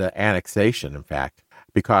the annexation, in fact,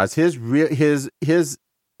 because his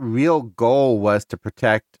real goal was to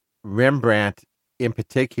protect Rembrandt in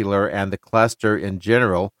particular and the cluster in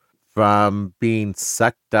general from being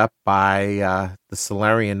sucked up by the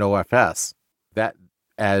Solarian OFS. That,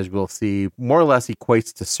 as we'll see, more or less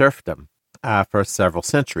equates to serfdom for several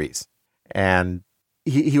centuries. And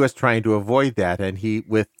he was trying to avoid that. And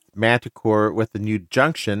with Manticore, with the new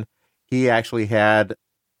junction, he actually had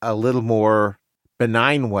a little more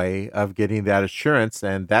benign way of getting that assurance,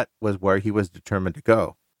 and that was where he was determined to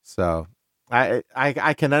go. So I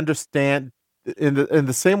can understand, in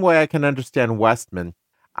the same way I can understand Westman,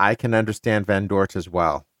 I can understand Van Dort as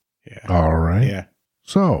well. Yeah. All right. Yeah.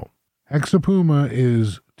 So, Hexapuma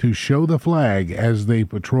is to show the flag as they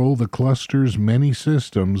patrol the cluster's many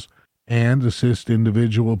systems and assist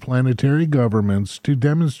individual planetary governments to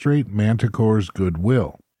demonstrate Manticore's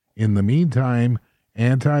goodwill. In the meantime,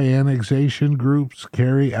 anti-annexation groups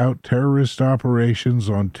carry out terrorist operations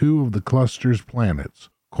on two of the cluster's planets,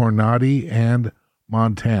 Coronati and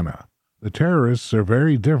Montana. The terrorists are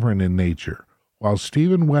very different in nature. While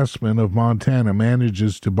Stephen Westman of Montana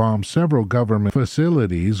manages to bomb several government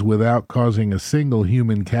facilities without causing a single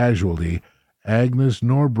human casualty, Agnes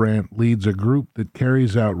Norbrandt leads a group that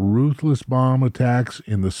carries out ruthless bomb attacks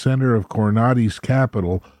in the center of Coronati's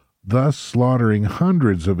capital, thus slaughtering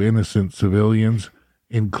hundreds of innocent civilians,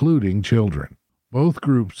 including children. Both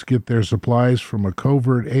groups get their supplies from a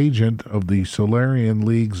covert agent of the Solarian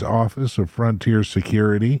League's Office of Frontier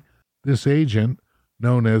Security. This agent,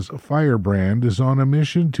 known as Firebrand, is on a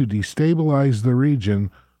mission to destabilize the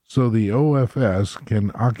region so the OFS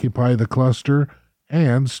can occupy the cluster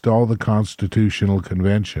and stall the Constitutional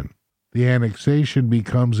Convention. The annexation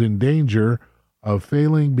becomes in danger of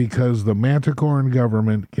failing because the Manticoran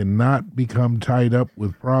government cannot become tied up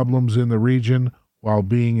with problems in the region while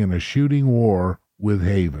being in a shooting war with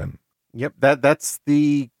Haven. Yep, that's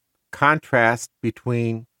the contrast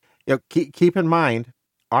between, keep in mind,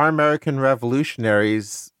 our American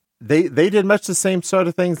revolutionaries, they did much the same sort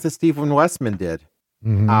of things that Stephen Westman did.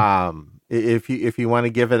 Mm-hmm. If you want to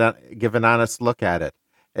give an honest look at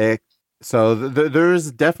it. So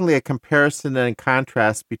there's definitely a comparison and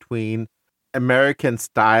contrast between American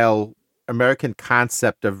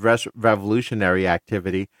concept of revolutionary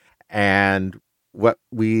activity and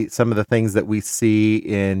some of the things that we see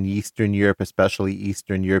in Eastern Europe, especially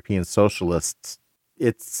Eastern European socialists.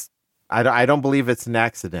 I don't believe it's an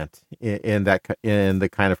accident in the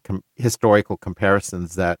kind of historical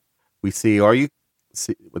comparisons that we see,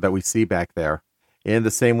 that we see back there. In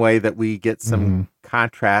the same way that we get some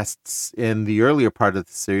contrasts in the earlier part of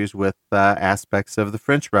the series with aspects of the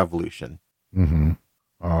French Revolution. Mm-hmm.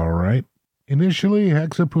 All right. Initially,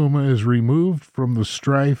 Hexapuma is removed from the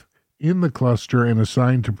strife in the cluster and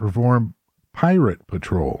assigned to perform pirate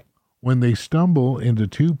patrol. When they stumble into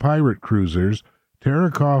two pirate cruisers,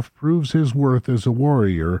 Terekhov proves his worth as a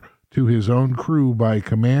warrior to his own crew by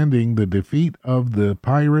commanding the defeat of the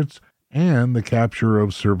pirates and the capture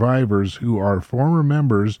of survivors who are former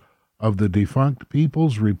members of the defunct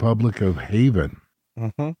People's Republic of Haven.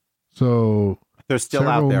 Mm-hmm. So they're still out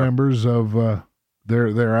there. Several members of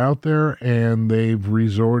they're out there, and they've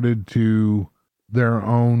resorted to their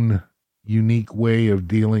own unique way of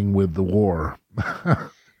dealing with the war.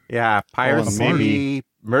 Yeah, piracy,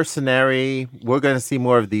 mercenary. We're going to see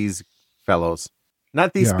more of these fellows.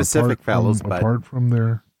 Not these specific fellows, but apart from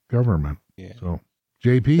their government. Yeah. So,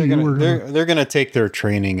 JP, they're going to take their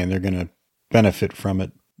training and they're going to benefit from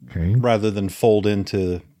it, rather than fold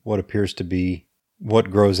into what appears to be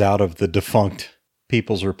what grows out of the defunct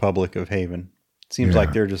People's Republic of Haven. It seems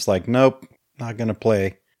like they're just like, nope, not going to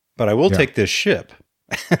play, but I will take this ship.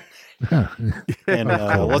 And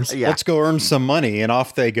let's go earn some money, and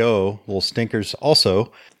off they go, little stinkers.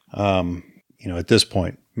 Also, at this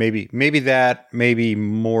point, maybe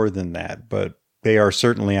more than that, but they are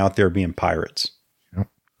certainly out there being pirates. Yep.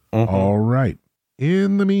 Mm-hmm. All right.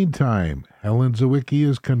 In the meantime, Helen Zawicki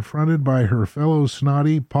is confronted by her fellow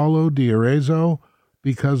snotty Paulo D'Arezzo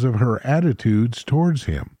because of her attitudes towards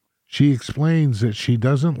him. She explains that she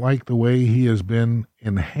doesn't like the way he has been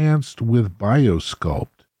enhanced with biosculpt.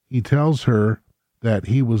 He tells her that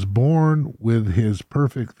he was born with his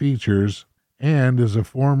perfect features and is a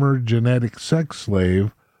former genetic sex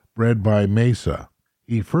slave bred by Mesa.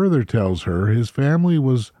 He further tells her his family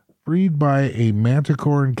was freed by a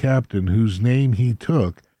Manticoran captain whose name he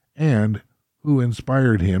took and who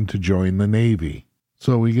inspired him to join the Navy.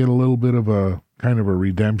 So we get a little bit of a kind of a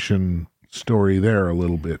redemption story there a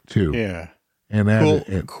little bit too. Yeah.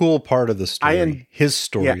 And cool part of the story. His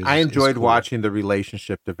story. Yeah, I enjoyed cool. watching the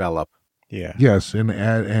relationship develop. Yeah. Yes, and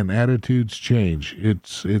attitudes change.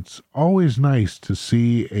 It's always nice to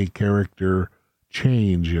see a character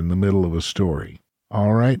change in the middle of a story.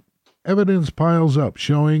 All right. Evidence piles up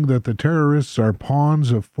showing that the terrorists are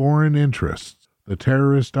pawns of foreign interests. The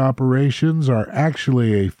terrorist operations are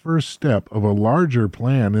actually a first step of a larger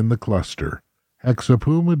plan in the cluster.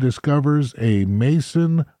 Hexapuma discovers a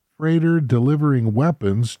Mason freighter delivering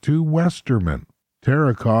weapons to Westerman.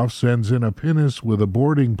 Terekhov sends in a pinnace with a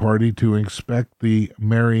boarding party to inspect the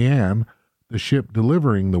Marianne, the ship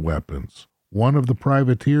delivering the weapons. One of the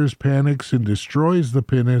privateers panics and destroys the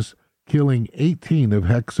pinnace, killing 18 of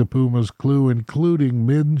Hexapuma's crew, including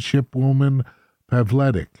midshipwoman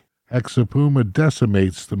Pavletic. Hexapuma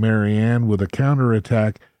decimates the Marianne with a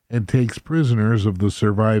counterattack and takes prisoners of the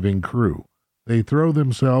surviving crew. They throw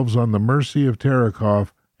themselves on the mercy of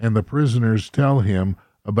Terekhov, and the prisoners tell him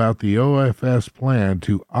about the OFS plan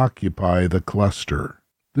to occupy the cluster.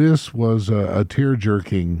 This was a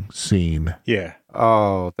tear-jerking scene. Yeah.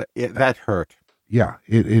 Oh, that hurt. Yeah,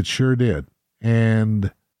 it sure did.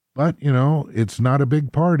 But, it's not a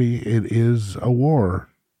big party. It is a war.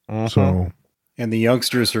 Mm-hmm. So, And the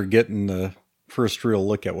youngsters are getting the first real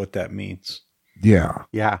look at what that means. yeah.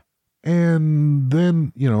 Yeah. And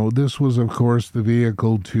then, this was, of course, the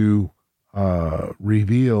vehicle to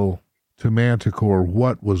reveal to Manticore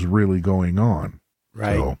what was really going on.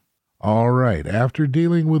 Right. So, all right. After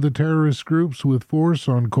dealing with the terrorist groups with force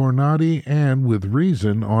on Coronati and with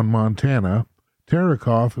reason on Montana,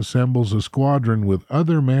 Terekhov assembles a squadron with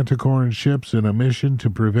other Manticoran ships in a mission to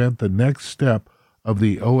prevent the next step of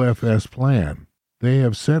the OFS plan. They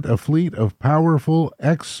have sent a fleet of powerful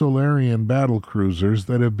ex-Solarian battlecruisers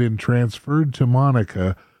that have been transferred to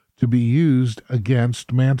Monica to be used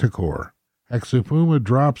against Manticore. Hexapuma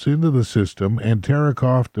drops into the system, and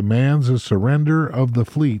Terekhov demands a surrender of the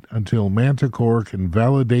fleet until Manticore can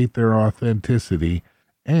validate their authenticity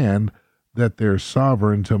and that they're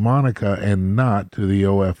sovereign to Monica and not to the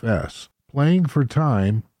OFS. Playing for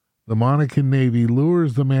time, the Monican Navy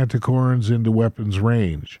lures the Manticorans into weapons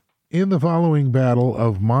range. In the following Battle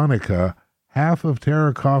of Monica, half of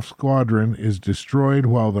Terekhov's squadron is destroyed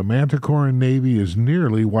while the Manticoran Navy is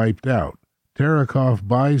nearly wiped out. Terekhov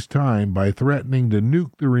buys time by threatening to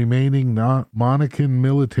nuke the remaining Monican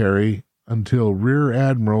military until Rear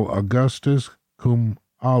Admiral Augustus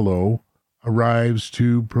Kumalo arrives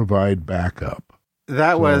to provide backup.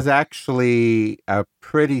 That was actually a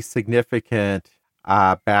pretty significant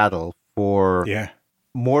battle for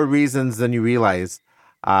more reasons than you realize.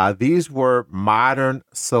 These were modern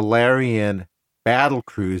Solarian battle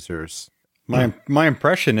cruisers. My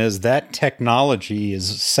impression is that technology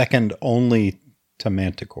is second only to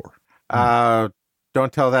Manticore.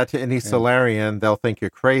 Don't tell that to any Solarian. They'll think you're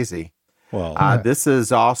crazy. Well, this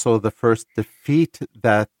is also the first defeat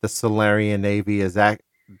that the Solarian Navy that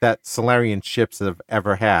Solarian ships have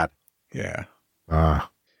ever had. Yeah.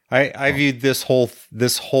 I viewed this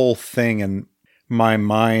whole thing in my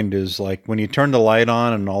mind is like when you turn the light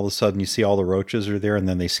on and all of a sudden you see all the roaches are there and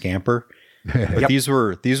then they scamper. But these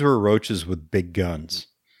were roaches with big guns.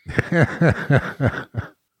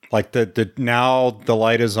 Like now the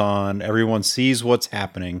light is on, everyone sees what's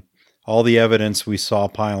happening, all the evidence we saw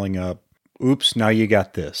piling up. Oops, now you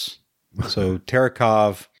got this. So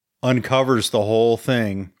Terekhov uncovers the whole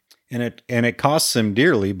thing, and it costs him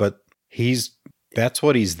dearly, but that's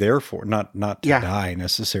what he's there for, not to die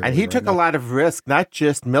necessarily. And he took a lot of risk, not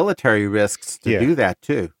just military risks, to do that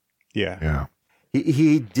too. Yeah.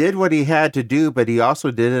 He did what he had to do, but he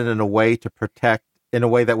also did it in a way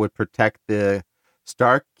that would protect the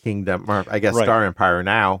Star Kingdom, or I guess Star Empire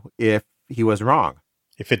now, if he was wrong.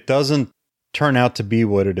 If it doesn't turn out to be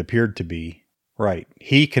what it appeared to be,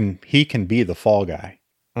 he can be the fall guy.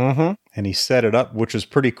 Mm-hmm. And he set it up, which is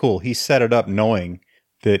pretty cool. He set it up knowing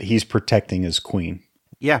that he's protecting his queen.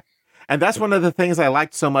 Yeah. And that's one of the things I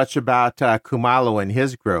liked so much about Kumalo and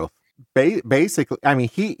his growth. Basically, I mean,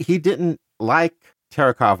 he didn't like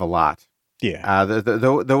Terekhov a lot. Yeah.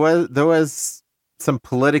 There was some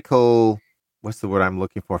political, what's the word I'm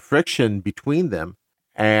looking for, friction between them.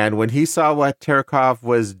 And when he saw what Terekhov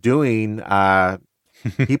was doing,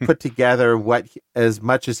 he put together as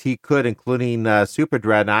much as he could, including Super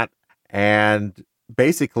Dreadnought, and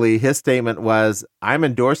basically his statement was, I'm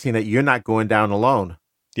endorsing it. You're not going down alone.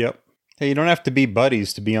 Yep. Hey, you don't have to be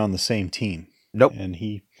buddies to be on the same team. Nope. And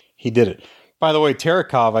he did it. By the way,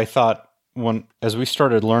 Terekhov, I thought when we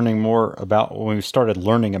started learning about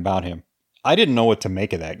him, I didn't know what to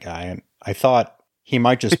make of that guy. And I thought he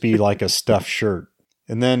might just be like a stuffed shirt.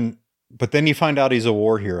 But then you find out he's a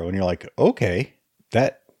war hero and you're like, okay,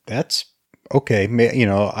 that's okay.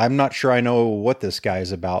 I'm not sure I know what this guy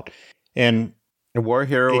is about. And a war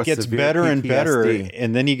hero. It gets better and better.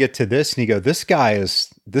 And then you get to this and you go, this guy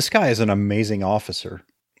is an amazing officer.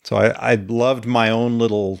 So I loved my own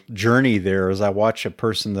little journey there as I watch a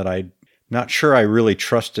person that I'm not sure I really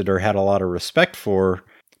trusted or had a lot of respect for,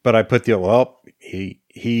 but I put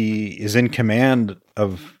he is in command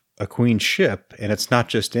of a queen ship, and it's not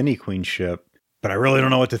just any queen ship, but I really don't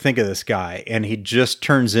know what to think of this guy. And he just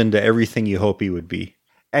turns into everything you hope he would be.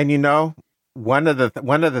 And one of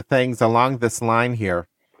the things along this line here,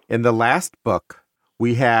 in the last book,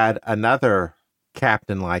 we had another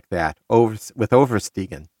captain like that with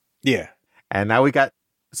Oversteegen. Yeah. And now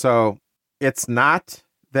so it's not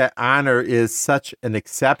that Honor is such an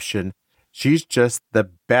exception. She's just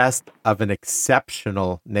the best of an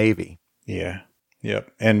exceptional Navy. Yeah.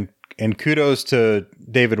 Yep. And kudos to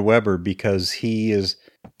David Weber, because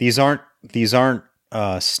these aren't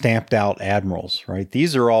stamped out admirals, right?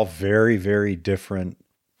 These are all very, very different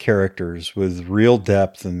characters with real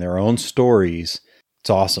depth and their own stories.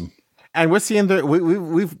 It's awesome. And we're seeing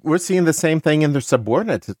we're seeing the same thing in their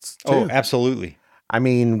subordinates too. Oh, absolutely. I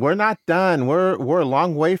mean, we're not done. We're a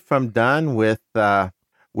long way from done with the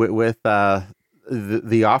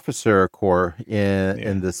officer corps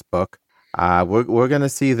in this book. We're going to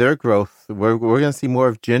see their growth. We're going to see more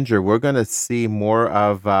of Ginger. We're going to see more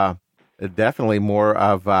of definitely more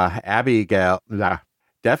of Abigail.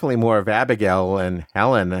 Definitely more of Abigail and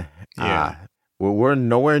Helen. Yeah. We're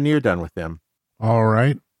nowhere near done with them. All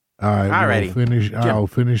right. I'll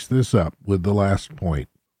finish this up with the last point.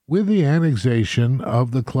 With the annexation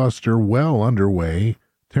of the cluster well underway,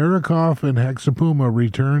 Terekhov and Hexapuma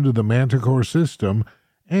return to the Manticore system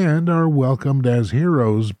and are welcomed as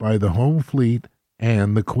heroes by the home fleet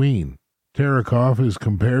and the Queen. Terekhov is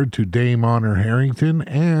compared to Dame Honor Harrington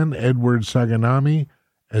and Edward Saganami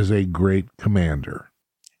as a great commander.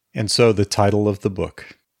 And so the title of the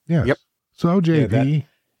book. Yes. Yep. So, JP...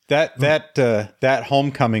 That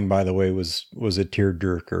homecoming, by the way, was a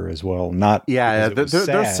tearjerker as well.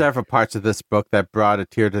 There's several parts of this book that brought a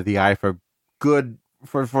tear to the eye for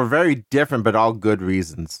very different but all good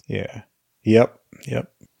reasons. Yeah. Yep.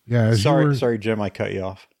 Yeah. Sorry, Jim, I cut you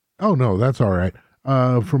off. Oh no, that's all right.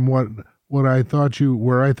 From what I thought you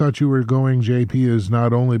were going, JP, is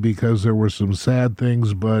not only because there were some sad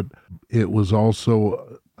things, but it was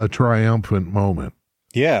also a triumphant moment.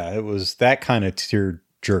 Yeah, it was that kind of tearjerker.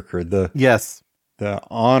 The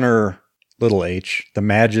honor, little h, the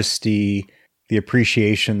majesty, the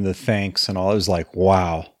appreciation, the thanks, and all. It was like,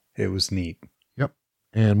 wow, it was neat. Yep,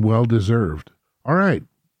 and well deserved. All right,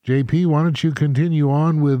 JP, why don't you continue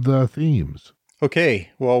on with themes?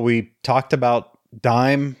 Okay, well, we talked about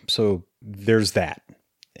dime, so there's that,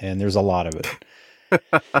 and there's a lot of it.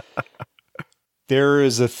 There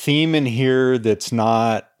is a theme in here that's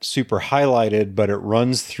not super highlighted, but it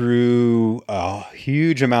runs through a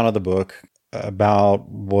huge amount of the book about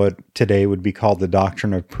what today would be called the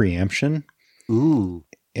doctrine of preemption. Ooh.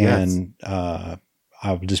 And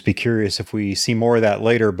I'll just be curious if we see more of that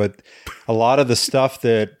later. But a lot of the stuff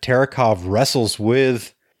that Terekhov wrestles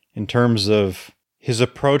with in terms of his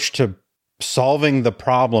approach to solving the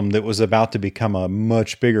problem that was about to become a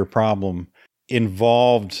much bigger problem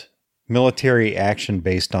involved military action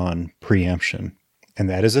based on preemption. And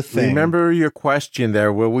that is a thing. Remember your question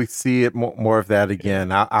there. Will we see it more of that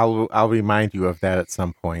again? I'll remind you of that at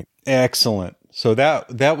some point. Excellent. So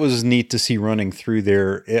that was neat to see running through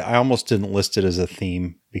there. I almost didn't list it as a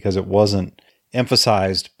theme because it wasn't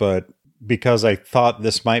emphasized, but because I thought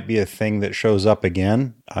this might be a thing that shows up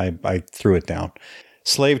again, I threw it down.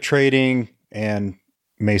 Slave trading and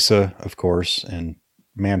Mesa, of course, and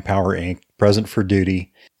Manpower Inc., present for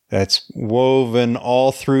duty. That's woven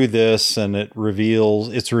all through this, and it's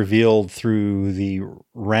revealed through the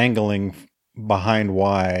wrangling behind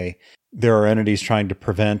why there are entities trying to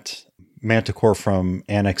prevent Manticore from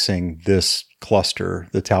annexing this cluster,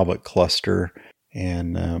 the Talbot cluster.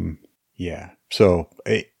 And so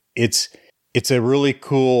it's a really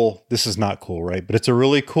cool, this is not cool, right? But it's a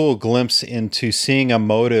really cool glimpse into seeing a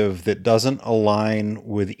motive that doesn't align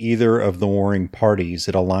with either of the warring parties.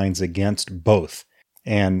 It aligns against both.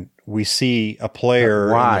 And we see a player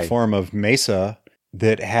in the form of Mesa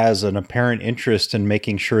that has an apparent interest in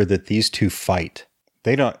making sure that these two fight.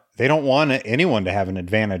 They don't want anyone to have an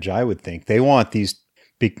advantage, I would think. They want these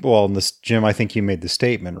well, in this, Jim, I think you made the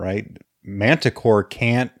statement, right? Manticore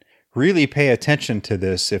can't really pay attention to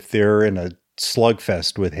this if they're in a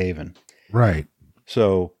slugfest with Haven. Right.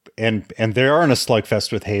 So, and they are in a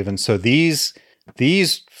slugfest with Haven. So these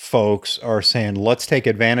folks are saying, let's take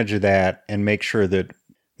advantage of that and make sure that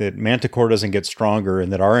Manticore doesn't get stronger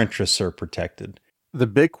and that our interests are protected. The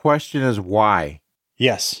big question is why?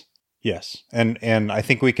 Yes. And I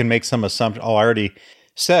think we can make some assumptions. Oh, I already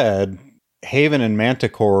said Haven and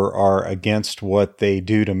Manticore are against what they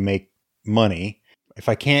do to make money. If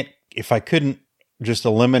I couldn't just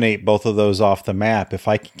eliminate both of those off the map, if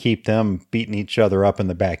I can keep them beating each other up in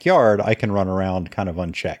the backyard, I can run around kind of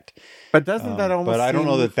unchecked. But doesn't that almost? But I don't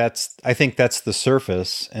know that's. I think that's the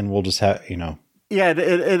surface, and we'll just have Yeah,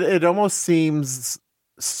 it almost seems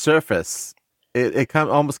surface. It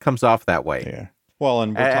almost comes off that way. Yeah. Well,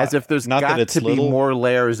 and as if there's not got that it's to be more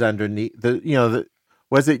layers underneath.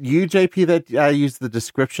 Was it you, JP, that used the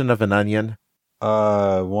description of an onion?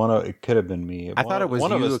 It could have been me. I thought it was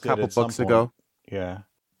you a couple books ago. Yeah.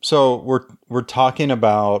 So we're talking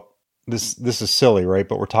about this. This is silly, right?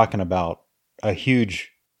 But we're talking about a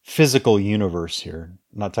huge physical universe here.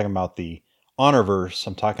 I'm not talking about the Honorverse.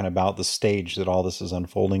 I'm talking about the stage that all this is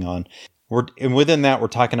unfolding on. And within that, we're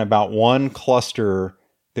talking about one cluster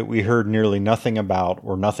that we heard nearly nothing about,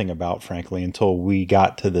 frankly, until we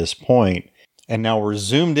got to this point. And now we're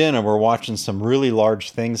zoomed in and we're watching some really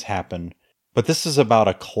large things happen. But this is about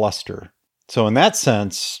a cluster. So in that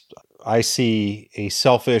sense, I see a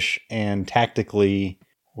selfish and tactically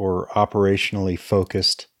or operationally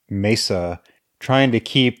focused Mesa trying to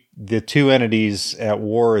keep the two entities at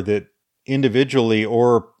war that individually,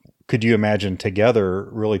 or could you imagine together,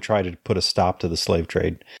 really try to put a stop to the slave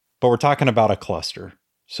trade. But we're talking about a cluster.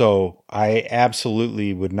 So I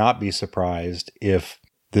absolutely would not be surprised if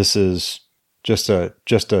this is just a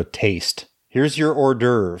taste. Here's your hors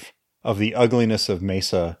d'oeuvre of the ugliness of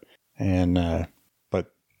Mesa. And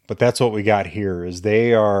but that's what we got here is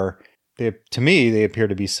to me, they appear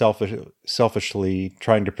to be selfishly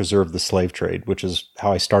trying to preserve the slave trade, which is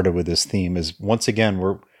how I started with this theme. Is once again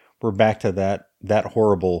we're back to that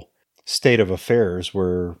horrible state of affairs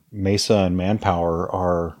where Mesa and Manpower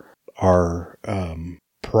are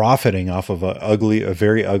profiting off of a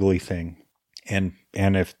very ugly thing, and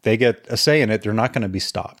if they get a say in it, they're not going to be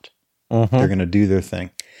stopped. Mm-hmm. They're going to do their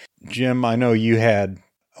thing. Jim, I know you had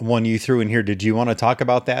one you threw in here. Did you want to talk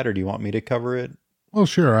about that, or do you want me to cover it? Well,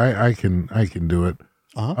 sure, I can do it.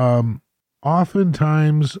 Uh-huh.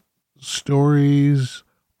 Oftentimes, stories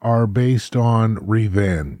are based on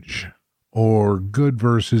revenge or good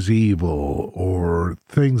versus evil or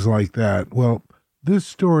things like that. Well, this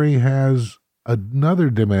story has another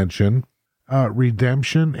dimension,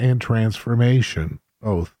 redemption and transformation,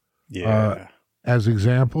 both. Yeah. As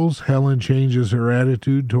examples, Helen changes her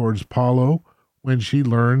attitude towards Paulo when she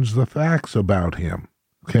learns the facts about him.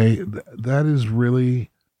 Okay, that is really,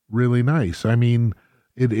 really nice. I mean,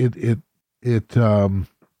 it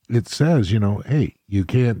says, hey, you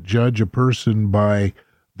can't judge a person by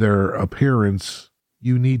their appearance.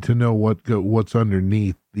 You need to know what's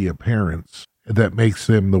underneath the appearance that makes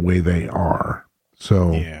them the way they are.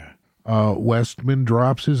 So, Yeah. Westman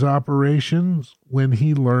drops his operations when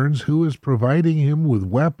he learns who is providing him with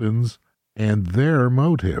weapons and their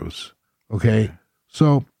motives. Okay,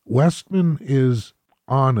 so Westman is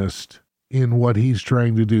honest in what he's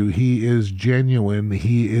trying to do. He is genuine.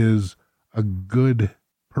 He is a good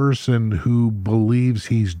person who believes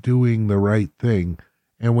he's doing the right thing.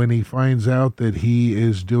 And when he finds out that he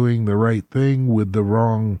is doing the right thing with the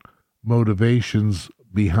wrong motivations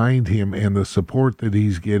behind him and the support that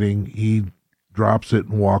he's getting, he drops it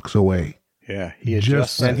and walks away. Yeah, he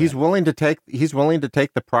adjusts, and he's willing to take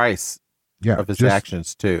the price of his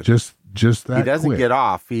actions too. Just that he doesn't quick. get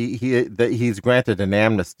off. He's granted an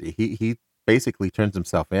amnesty. He basically turns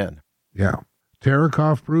himself in. Yeah.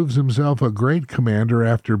 Terekhov proves himself a great commander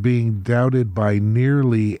after being doubted by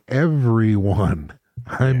nearly everyone.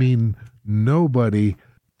 I mean, nobody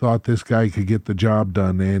thought this guy could get the job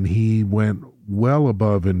done, and he went well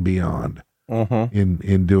above and beyond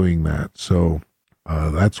in doing that. So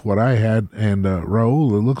that's what I had. And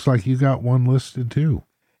Raul, it looks like you got one listed too.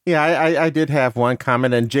 Yeah, I did have one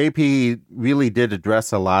comment, and JP really did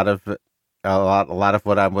address a lot of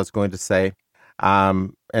what I was going to say.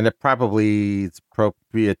 And it probably is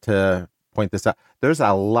appropriate to point this out. There's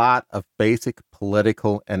a lot of basic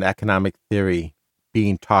political and economic theory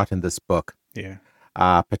being taught in this book. Yeah.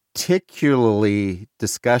 Particularly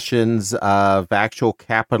discussions of actual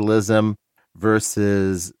capitalism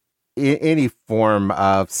versus any form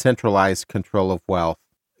of centralized control of wealth.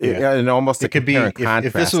 Yeah. And almost it could be,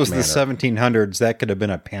 if this was manner. the 1700s, that could have been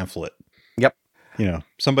a pamphlet. Yep.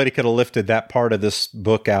 Somebody could have lifted that part of this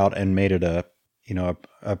book out and made it a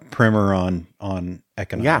primer on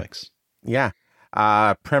economics. Yeah.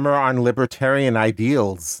 Primer on libertarian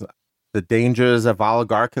ideals, the dangers of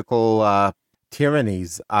oligarchical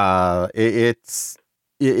tyrannies. It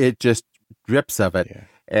just drips of it. Yeah.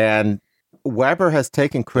 And Weber has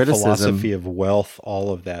taken criticism. The philosophy of wealth,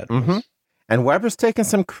 all of that. Mm-hmm. And Weber's taken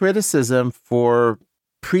some criticism for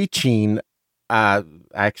preaching,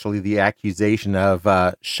 actually the accusation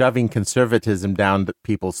of shoving conservatism down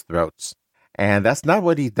people's throats. And that's not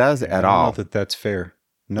what he does at all. I don't know that that's fair.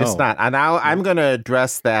 No. It's not. And I'm going to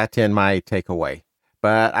address that in my takeaway.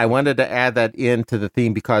 But I wanted to add that into the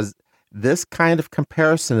theme because this kind of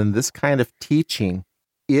comparison and this kind of teaching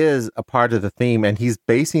is a part of the theme, and he's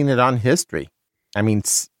basing it on history. I mean,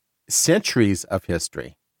 centuries of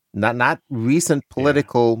history, not recent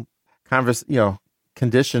political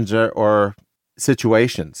conditions or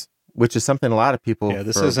situations, which is something a lot of people. Yeah,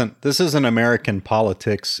 this isn't American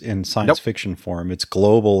politics in science fiction form. It's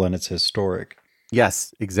global and it's historic.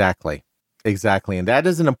 Yes, exactly, and that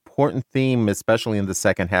is an important theme, especially in the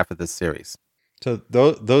second half of this series. So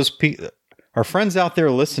those people, our friends out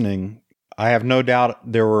there listening, I have no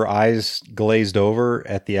doubt there were eyes glazed over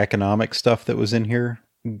at the economic stuff that was in here.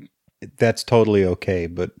 That's totally okay,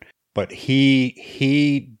 but David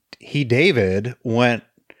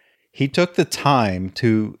took the time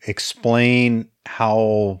to explain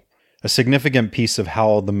how a significant piece of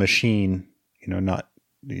how the machine, not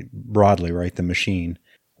broadly, right, the machine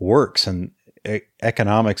works, and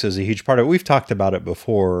economics is a huge part of it. We've talked about it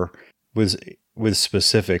before with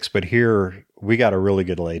specifics, but here we got a really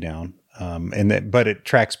good laydown. But it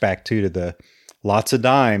tracks back to the lots of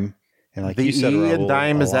dime, and like you said, E in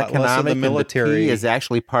dime is economic, the military, and the P is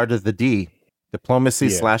actually part of the D.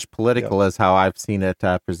 Diplomacy / political is how I've seen it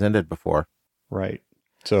presented before. Right.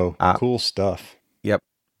 So cool stuff. Yep.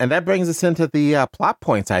 And that brings us into the plot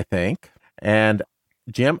points, I think. And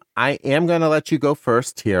Jim, I am going to let you go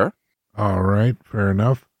first here. All right, fair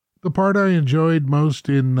enough. The part I enjoyed most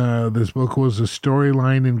in this book was a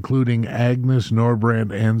storyline including Agnes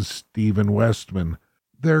Norbrand and Stephen Westman.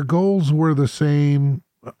 Their goals were the same,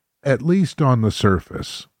 at least on the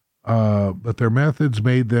surface, but their methods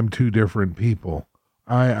made them two different people.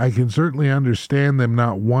 I can certainly understand them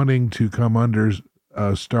not wanting to come under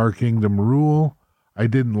Star Kingdom rule. I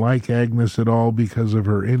didn't like Agnes at all because of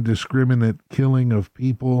her indiscriminate killing of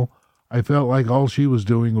people. I felt like all she was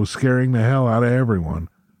doing was scaring the hell out of everyone.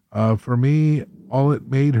 For me, all it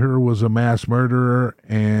made her was a mass murderer,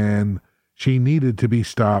 and she needed to be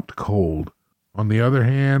stopped cold. On the other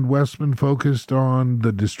hand, Westman focused on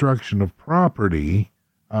the destruction of property.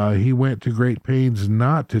 He went to great pains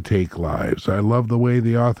not to take lives. I love the way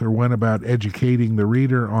the author went about educating the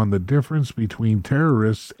reader on the difference between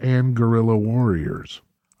terrorists and guerrilla warriors.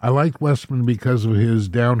 I liked Westman because of his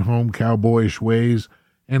down-home cowboyish ways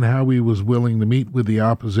and how he was willing to meet with the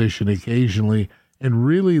opposition occasionally and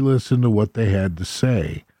really listen to what they had to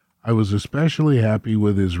say. I was especially happy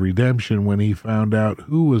with his redemption when he found out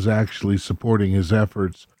who was actually supporting his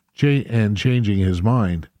efforts and changing his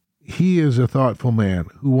mind. He is a thoughtful man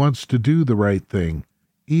who wants to do the right thing,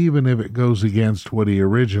 even if it goes against what he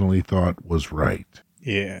originally thought was right.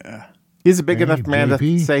 Yeah. He's a big enough man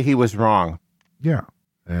to say he was wrong. Yeah.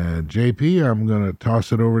 JP, I'm going to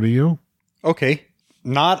toss it over to you. Okay.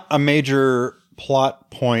 Not a major plot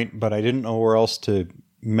point, but I didn't know where else to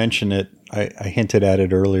mention it. I hinted at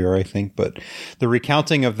it earlier, I think, but the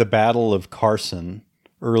recounting of the Battle of Carson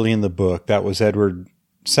early in the book, that was Edward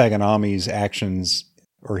Saganami's actions,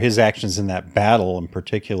 or his actions in that battle in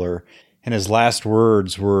particular, and his last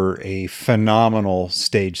words were a phenomenal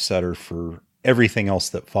stage setter for everything else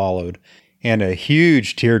that followed, and a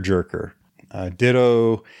huge tearjerker.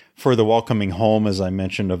 Ditto for the welcoming home, as I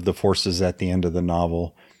mentioned, of the forces at the end of the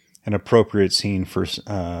novel. An appropriate scene for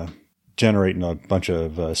generating a bunch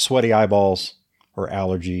of sweaty eyeballs or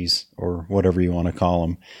allergies or whatever you want to call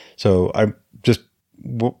them. So I just,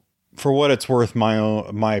 for what it's worth,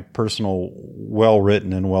 my personal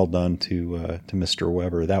well-written and well done to Mr.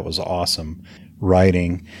 Weber. That was awesome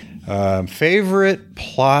writing. Favorite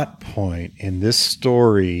plot point in this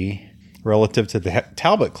story relative to the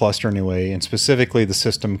Talbot cluster anyway, and specifically the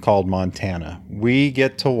system called Montana. We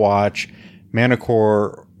get to watch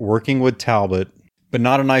Manticore working with Talbot, but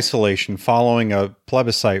not in isolation, following a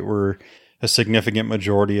plebiscite where a significant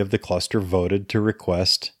majority of the cluster voted to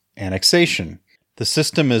request annexation. The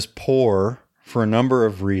system is poor for a number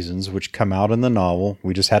of reasons, which come out in the novel.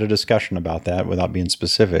 We just had a discussion about that without being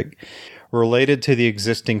specific, related to the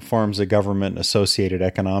existing forms of government and associated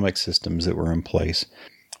economic systems that were in place.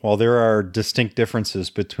 While there are distinct differences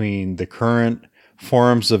between the current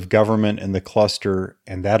forms of government in the cluster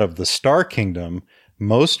and that of the Star Kingdom,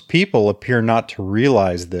 most people appear not to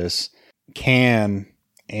realize this can,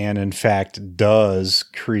 and in fact does,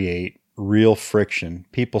 create real friction.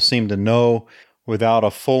 People seem to know without a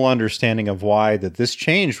full understanding of why that this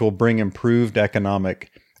change will bring improved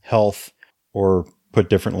economic health, or put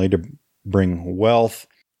differently, to bring wealth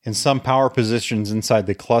in some power positions inside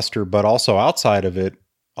the cluster, but also outside of it.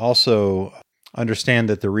 Also understand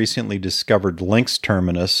that the recently discovered Lynx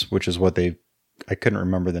terminus, which is what I couldn't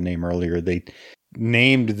remember the name earlier, they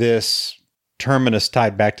named this terminus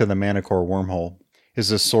tied back to the Manticore wormhole,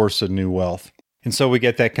 is a source of new wealth. And so we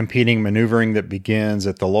get that competing maneuvering that begins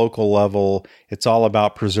at the local level. It's all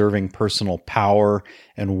about preserving personal power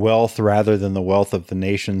and wealth rather than the wealth of the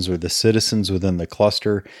nations or the citizens within the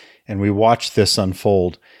cluster. And we watch this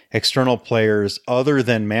unfold. External players other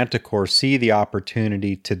than Manticore see the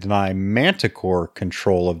opportunity to deny Manticore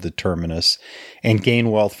control of the terminus and gain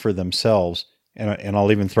wealth for themselves. And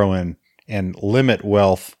I'll even throw in and limit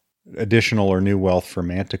wealth, additional or new wealth for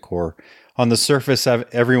Manticore. On the surface,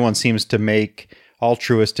 everyone seems to make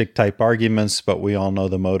altruistic type arguments, but we all know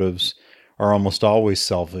the motives are almost always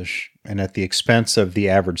selfish and at the expense of the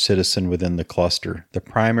average citizen within the cluster. The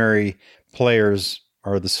primary players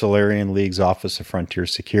are the Solarian League's Office of Frontier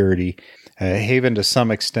Security, Haven to some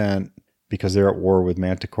extent because they're at war with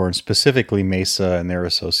Manticore, and specifically Mesa and their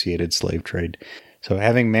associated slave trade. So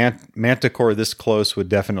having Manticore this close would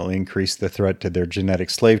definitely increase the threat to their genetic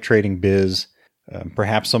slave trading biz,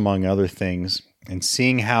 perhaps among other things. And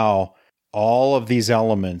seeing how all of these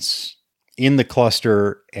elements in the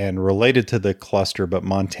cluster and related to the cluster, but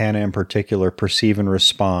Montana in particular, perceive and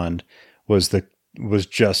respond was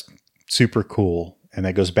just super cool. And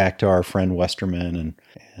that goes back to our friend Westerman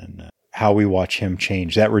and how we watch him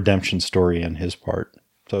change, that redemption story on his part.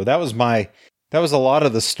 So that was a lot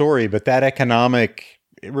of the story, but that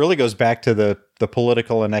it really goes back to the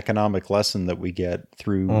political and economic lesson that we get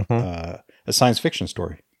through a science fiction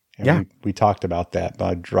story. And we talked about that, but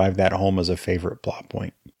I drive that home as a favorite plot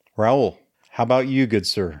point. Raul, how about you, good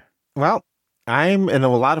sir? Well, I'm in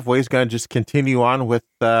a lot of ways going to just continue on with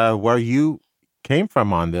where you came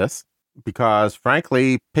from on this, because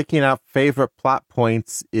frankly, picking up favorite plot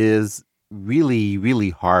points is really, really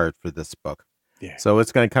hard for this book. Yeah. So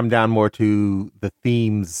it's going to come down more to the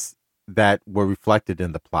themes that were reflected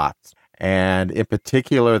in the plots. And in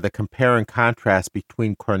particular, the compare and contrast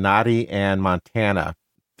between Coronati and Montana,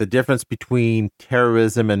 the difference between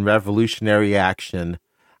terrorism and revolutionary action.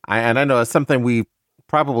 I know it's something we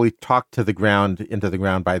probably talked into the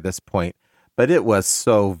ground by this point, but it was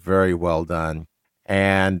so very well done.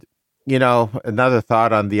 And, another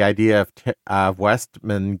thought on the idea of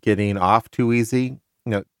Westman getting off too easy.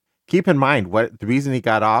 Keep in mind what the reason he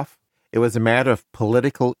got off. It was a matter of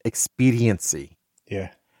political expediency.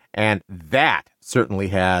 Yeah. And that certainly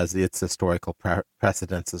has its historical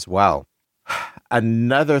precedence as well.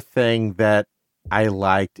 Another thing that I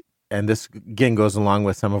liked, and this again goes along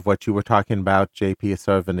with some of what you were talking about, JP, is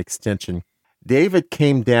sort of an extension. David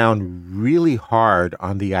came down really hard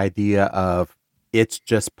on the idea of it's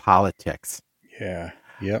just politics. Yeah.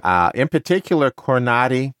 Yep. In particular,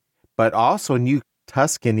 Coronati, but also New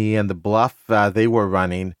Tuscany and the bluff they were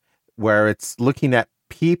running, where it's looking at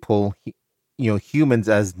people, humans,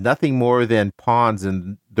 as nothing more than pawns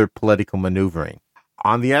in their political maneuvering.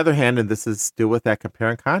 On the other hand, and this is still with that compare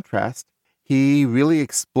and contrast, he really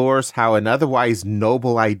explores how an otherwise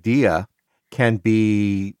noble idea can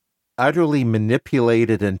be utterly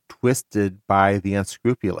manipulated and twisted by the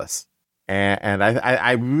unscrupulous. And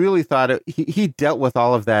I really thought he dealt with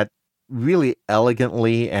all of that really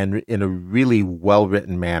elegantly and in a really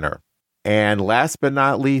well-written manner. And last but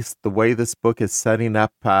not least, the way this book is setting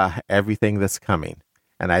up everything that's coming.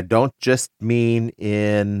 And I don't just mean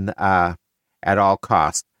in at all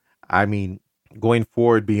costs. I mean going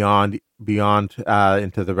forward beyond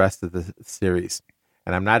into the rest of the series.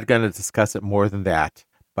 And I'm not going to discuss it more than that.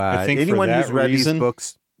 But I think anyone who's read these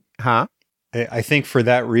books, I think for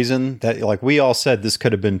that reason, that like we all said, this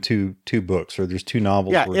could have been two books, or there's two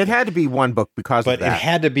novels. Yeah, it had to be one book because of that. But it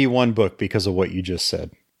had to be one book because of what you just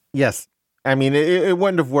said. Yes. I mean, it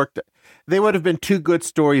wouldn't have worked. They would have been two good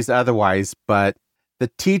stories otherwise, but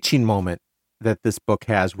the teaching moment that this book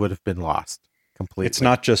has would have been lost completely. It's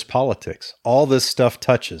not just politics. All this stuff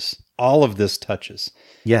touches. All of this touches.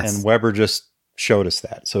 Yes. And Weber just showed us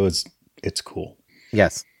that. So it's cool.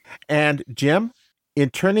 Yes. And Jim, In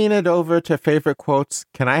turning it over to favorite quotes,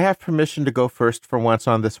 can I have permission to go first for once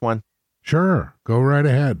on this one? Sure, go right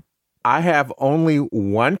ahead. I have only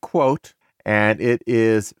one quote, and it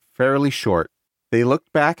is fairly short. They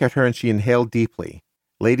looked back at her and she inhaled deeply.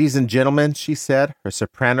 Ladies and gentlemen, she said, her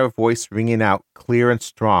soprano voice ringing out clear and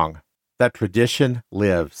strong. That tradition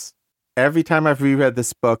lives. Every time I've reread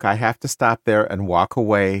this book, I have to stop there and walk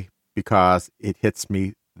away because it hits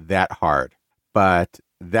me that hard. But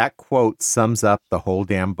that quote sums up the whole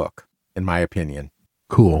damn book, in my opinion.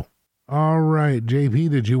 Cool. All right,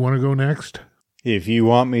 JP, did you want to go next? If you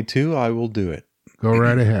want me to, I will do it. Go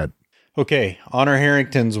right ahead. Okay, Honor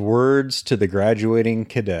Harrington's words to the graduating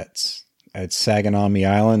cadets at Saganami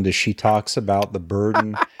Island as she talks about the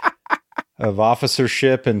burden of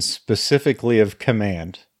officership and specifically of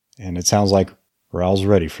command. And it sounds like Raul's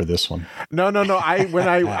ready for this one. No.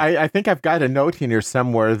 I think I've got a note in here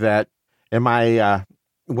somewhere that I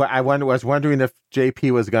was wondering if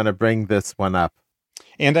JP was going to bring this one up.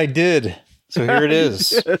 And I did. So here it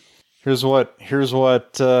is. Here's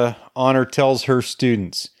what Honor tells her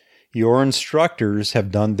students. Your instructors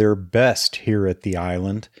have done their best here at the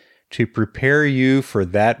island to prepare you for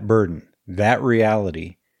that burden, that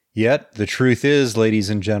reality. Yet the truth is, ladies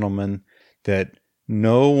and gentlemen, that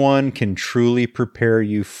no one can truly prepare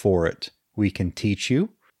you for it. We can teach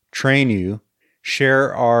you, train you,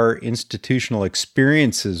 share our institutional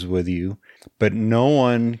experiences with you, but no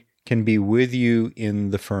one can be with you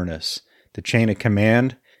in the furnace. The chain of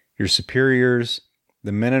command, your superiors,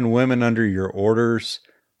 the men and women under your orders,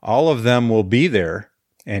 all of them will be there.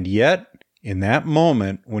 And yet, in that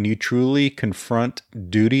moment, when you truly confront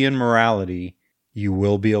duty and morality, you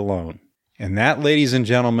will be alone. And that, ladies and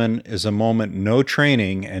gentlemen, is a moment no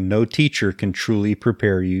training and no teacher can truly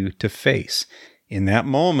prepare you to face. In that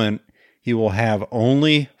moment, you will have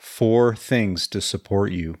only 4 things to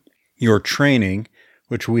support you. Your training,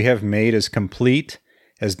 which we have made as complete,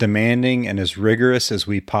 as demanding, and as rigorous as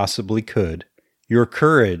we possibly could. Your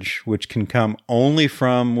courage, which can come only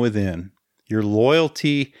from within. Your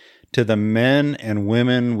loyalty to the men and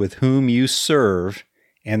women with whom you serve,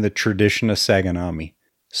 and the tradition of Saganami.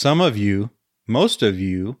 Some of you, most of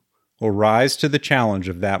you, will rise to the challenge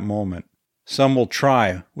of that moment. Some will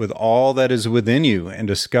try with all that is within you and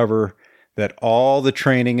discover that all the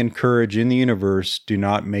training and courage in the universe do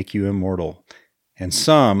not make you immortal. And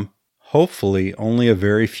some, hopefully only a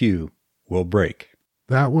very few, will break.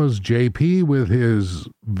 That was JP with his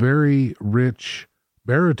very rich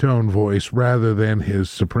baritone voice rather than his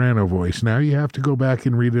soprano voice. Now you have to go back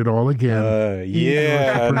and read it all again.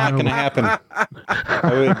 Yeah, not going to happen.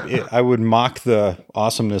 I would mock the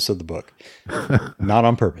awesomeness of the book. Not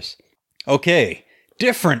on purpose. Okay,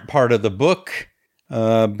 different part of the book.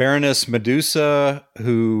 Baroness Medusa,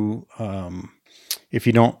 who, if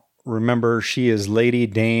you don't remember, she is Lady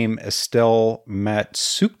Dame Estelle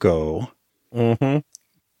Matsuko. Mm-hmm.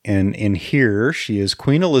 And in here, she is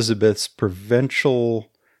Queen Elizabeth's provisional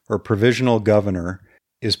governor,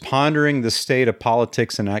 is pondering the state of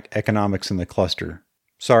politics and economics in the cluster.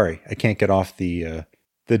 Sorry, I can't get off the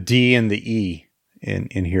D and the E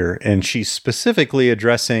in here. And she's specifically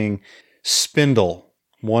addressing Spindle,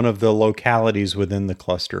 one of the localities within the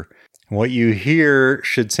cluster. What you hear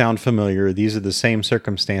should sound familiar. These are the same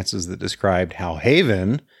circumstances that described how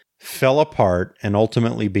Haven fell apart and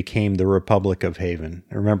ultimately became the Republic of Haven.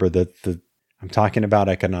 Remember that I'm talking about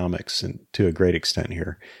economics and to a great extent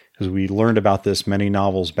here, because we learned about this many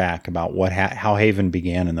novels back about how Haven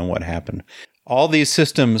began and then what happened. All these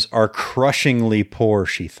systems are crushingly poor,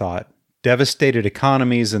 she thought. Devastated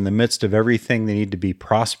economies in the midst of everything they need to be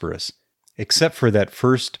prosperous, except for that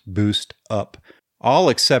first boost up. All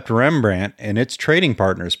except Rembrandt and its trading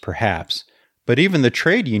partners, perhaps. But even the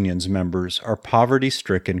trade union's members are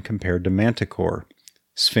poverty-stricken compared to Manticore,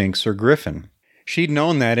 Sphinx, or Griffin. She'd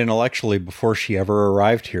known that intellectually before she ever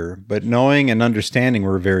arrived here, but knowing and understanding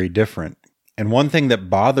were very different. And one thing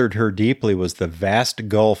that bothered her deeply was the vast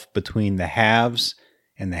gulf between the haves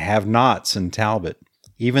and the have-nots in Talbot.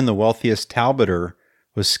 Even the wealthiest Talboter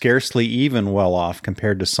was scarcely even well off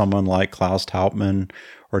compared to someone like Klaus Hauptmann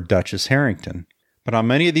or Duchess Harrington. But on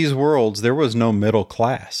many of these worlds, there was no middle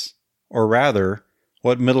class. Or rather,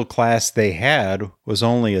 what middle class they had was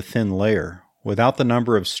only a thin layer, without the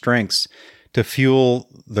number of strengths to fuel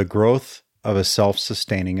the growth of a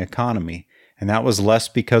self-sustaining economy. And that was less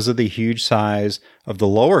because of the huge size of the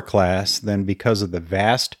lower class than because of the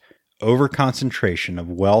vast overconcentration of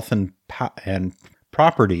wealth and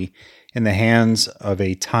property in the hands of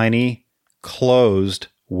a tiny, closed,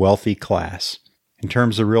 wealthy class. In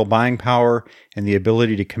terms of real buying power and the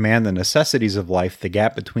ability to command the necessities of life, the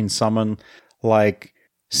gap between someone like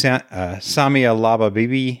Samia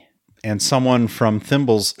Lababibi and someone from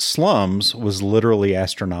Thimble's slums was literally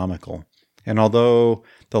astronomical. And although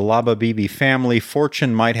the Lababibi family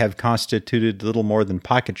fortune might have constituted little more than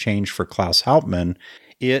pocket change for Klaus Hauptmann,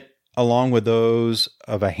 it, along with those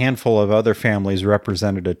of a handful of other families,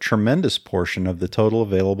 represented a tremendous portion of the total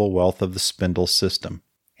available wealth of the Spindle system,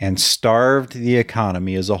 and starved the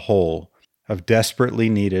economy as a whole of desperately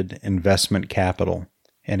needed investment capital.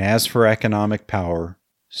 And as for economic power,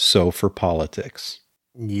 so for politics.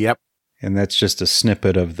 Yep. And that's just a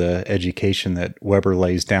snippet of the education that Weber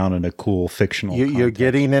lays down in a cool fictional context. You're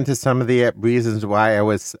getting into some of the reasons why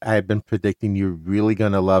I've been predicting you're really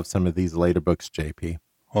going to love some of these later books, JP.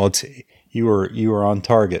 Well, you were on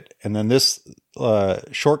target. And then this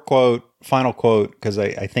short quote, final quote, because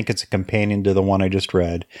I think it's a companion to the one I just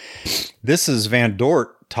read. This is Van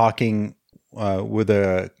Dort talking with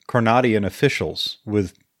Cornadian officials,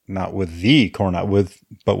 but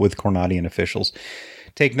with Cornadian officials.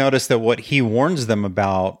 Take notice that what he warns them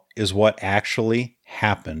about is what actually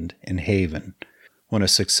happened in Haven when a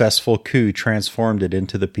successful coup transformed it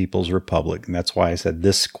into the People's Republic. And that's why I said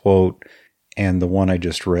this quote and the one I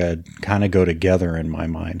just read kind of go together in my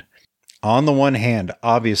mind. On the one hand,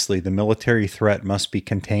 obviously, the military threat must be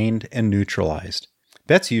contained and neutralized.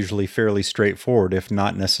 That's usually fairly straightforward, if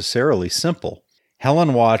not necessarily simple.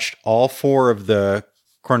 Helen watched all four of the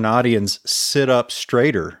Cornadians sit up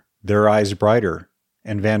straighter, their eyes brighter,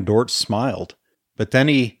 and Van Dort smiled. But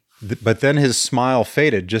then his smile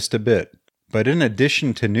faded just a bit. But in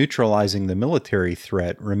addition to neutralizing the military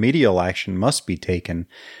threat, remedial action must be taken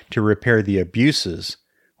to repair the abuses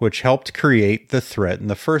which helped create the threat in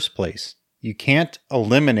the first place. You can't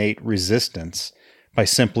eliminate resistance by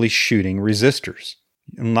simply shooting resistors,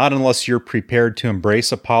 not unless you're prepared to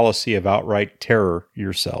embrace a policy of outright terror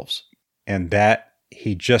yourselves. And that,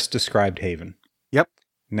 he just described Haven. Yep.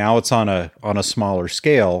 Now it's on a smaller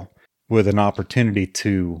scale with an opportunity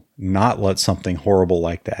to not let something horrible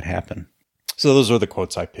like that happen. So those are the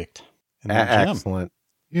quotes I picked. Excellent.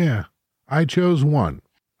 Yeah, I chose one.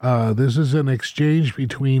 This is an exchange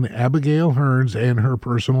between Abigail Hearns and her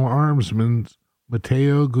personal armsman,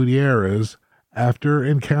 Mateo Gutierrez, after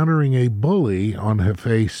encountering a bully on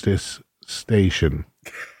Hephaestus Station.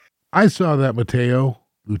 I saw that, Mateo,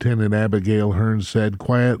 Lieutenant Abigail Hearns said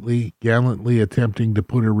quietly, gallantly attempting to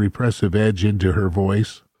put a repressive edge into her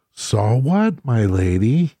voice. Saw what, my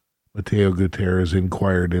lady? Mateo Gutierrez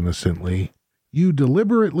inquired innocently. You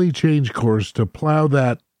deliberately changed course to plow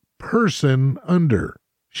that person under,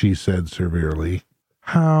 she said severely.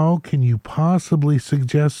 How can you possibly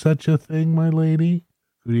suggest such a thing, my lady?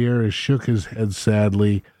 Gutierrez shook his head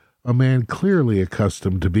sadly, a man clearly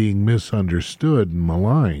accustomed to being misunderstood and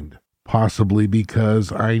maligned. Possibly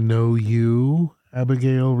because I know you,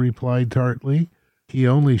 Abigail replied tartly. He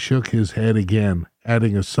only shook his head again,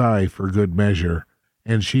 adding a sigh for good measure,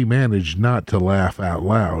 and she managed not to laugh out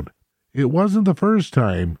loud. It wasn't the first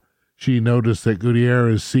time she noticed that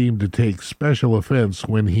Gutierrez seemed to take special offense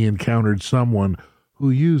when he encountered someone who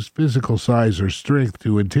used physical size or strength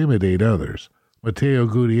to intimidate others. Mateo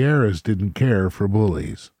Gutierrez didn't care for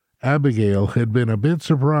bullies. Abigail had been a bit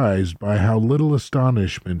surprised by how little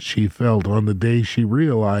astonishment she felt on the day she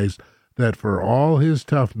realized that for all his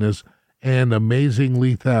toughness and amazing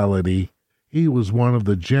lethality, he was one of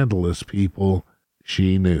the gentlest people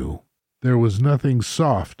she knew. There was nothing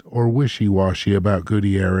soft or wishy-washy about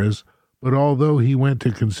Gutierrez, but although he went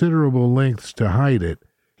to considerable lengths to hide it,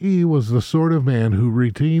 he was the sort of man who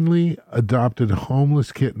routinely adopted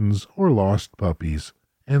homeless kittens or lost puppies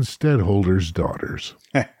and stedholders' daughters.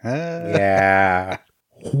 Yeah.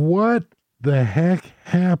 What the heck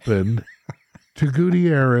happened to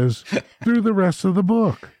Gutierrez through the rest of the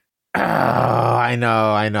book? Oh, I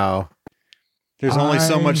know. There's only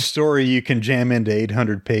so much story you can jam into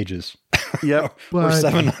 800 pages. Yep. Or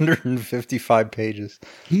 755 pages.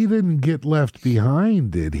 He didn't get left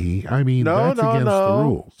behind, did he? I mean, that's against the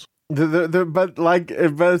rules. But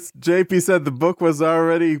JP said, the book was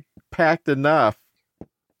already packed enough.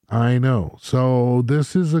 I know. So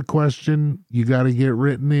this is a question you got to get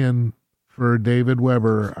written in for David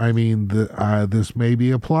Weber. I mean, this may be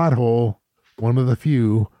a plot hole, one of the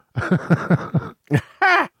few.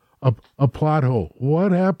 A plot hole.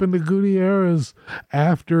 What happened to Gutierrez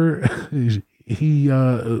after he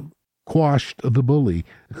quashed the bully?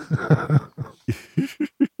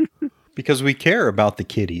 Because we care about the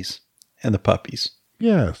kitties and the puppies.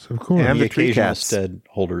 Yes, of course. And the tree occasional cats. stead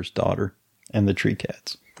holder's daughter and the tree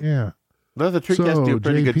cats. Yeah. Well, the tree cats do a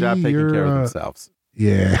pretty good job taking care of themselves.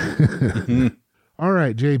 Yeah. All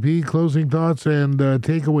right, JP, closing thoughts and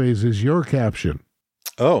takeaways is your caption.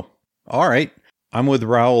 Oh, all right. I'm with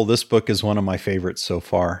Raoul. This book is one of my favorites so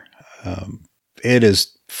far. It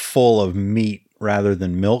is full of meat rather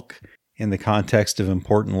than milk in the context of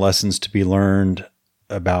important lessons to be learned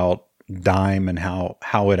about Dime and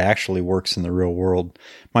how it actually works in the real world.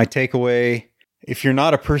 My takeaway, if you're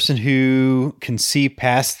not a person who can see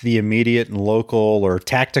past the immediate and local or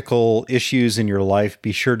tactical issues in your life,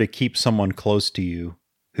 be sure to keep someone close to you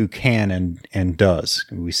who can and does.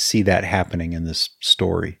 We see that happening in this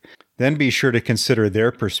story. Then be sure to consider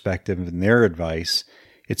their perspective and their advice.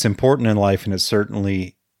 It's important in life, and it's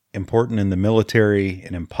certainly important in the military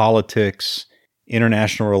and in politics,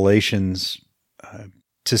 international relations,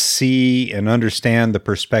 to see and understand the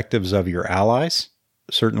perspectives of your allies,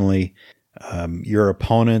 certainly your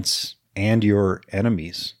opponents and your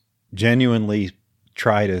enemies. Genuinely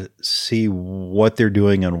try to see what they're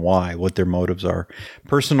doing and why, what their motives are.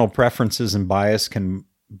 Personal preferences and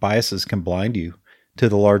biases can blind you to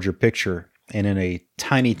the larger picture. And in a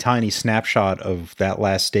tiny, tiny snapshot of that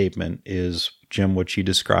last statement is, Jim, what you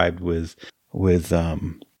described with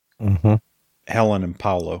Helen and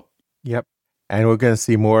Paolo. Yep. And we're going to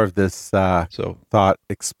see more of this thought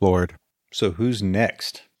explored. So who's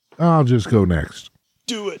next? I'll just go next.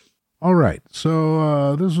 Do it. All right.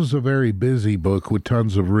 So this was a very busy book with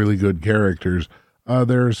tons of really good characters.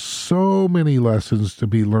 There's so many lessons to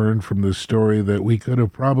be learned from this story that we could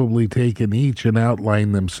have probably taken each and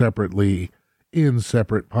outlined them separately in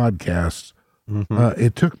separate podcasts.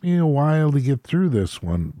 It took me a while to get through this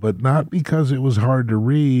one, but not because it was hard to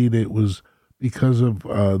read. It was because of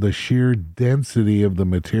the sheer density of the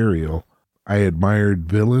material. I admired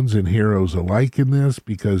villains and heroes alike in this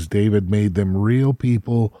because David made them real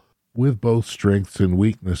people with both strengths and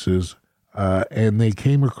weaknesses, and they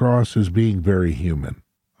came across as being very human.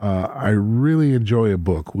 I really enjoy a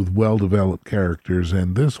book with well-developed characters,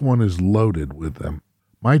 and this one is loaded with them.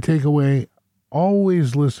 My takeaway,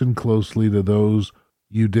 always listen closely to those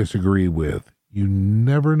you disagree with. You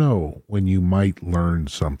never know when you might learn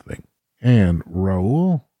something. And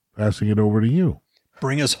Raoul, passing it over to you.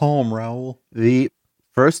 Bring us home, Raoul. The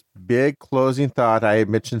first big closing thought, I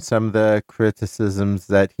mentioned some of the criticisms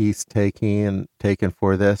that he's taken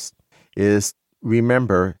for this, is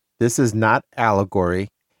remember, this is not allegory.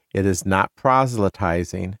 It is not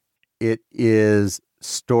proselytizing. It is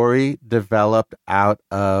story developed out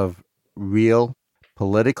of real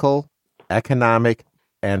political, economic,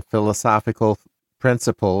 and philosophical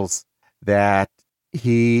principles that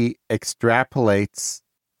he extrapolates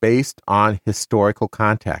based on historical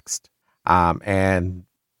context. And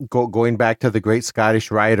going back to the great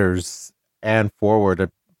Scottish writers and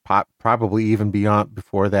forward, probably even beyond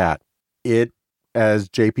before that, it, as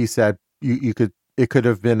JP said, it could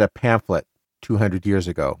have been a pamphlet 200 years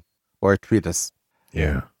ago or a treatise.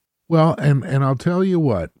 Yeah. Well, and I'll tell you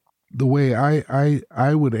what, the way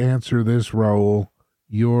I would answer this, Raoul,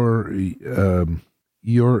 your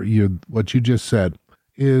what you just said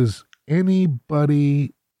is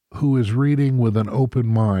anybody who is reading with an open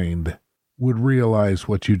mind would realize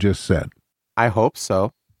what you just said. I hope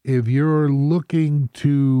so. If you're looking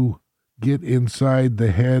to get inside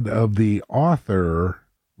the head of the author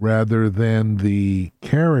rather than the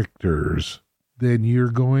characters, then you're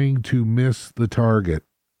going to miss the target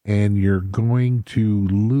and you're going to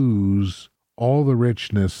lose all the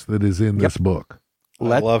richness that is in this book.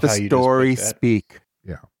 Let the story speak.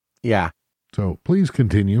 Yeah. Yeah. So please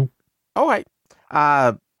continue. All right.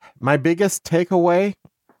 My biggest takeaway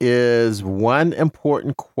is one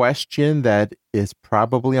important question that is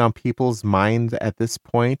probably on people's minds at this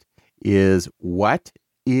point is, what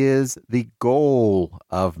is the goal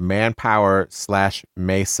of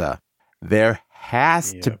Manpower/Mesa? There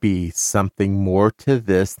has to be something more to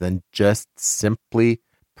this than just simply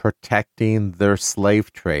protecting their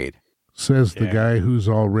slave trade. Says the guy who's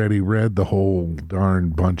already read the whole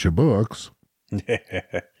darn bunch of books.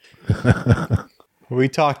 We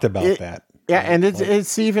talked about that. Yeah, and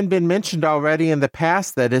it's even been mentioned already in the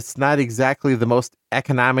past that it's not exactly the most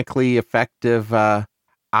economically effective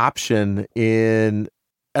option in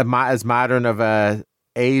as modern of a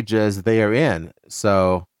age as they are in.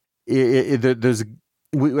 So we've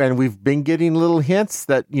been getting little hints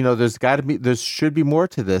that there should be more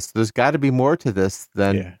to this. There's got to be more to this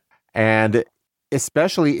than, and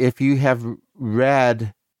especially if you have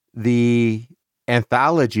read the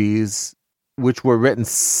anthologies, which were written,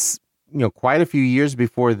 quite a few years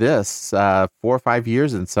before this, 4 or 5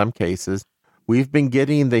 years in some cases. We've been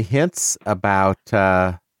getting the hints about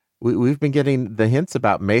we've been getting the hints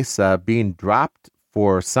about Mesa being dropped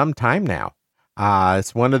for some time now.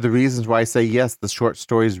 It's one of the reasons why I say yes, the short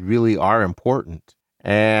stories really are important.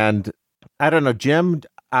 And I don't know, Jim,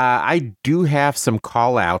 I do have some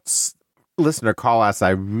listener call-outs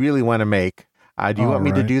I really want to make. Do you want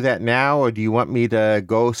me to do that now, or do you want me to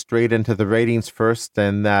go straight into the ratings first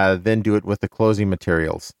and then do it with the closing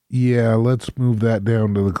materials? Yeah, let's move that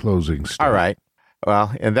down to the closing stuff. All right.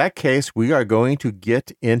 Well, in that case, we are going to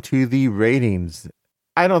get into the ratings.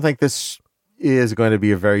 I don't think this is going to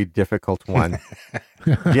be a very difficult one.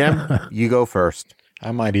 Jim, you go first.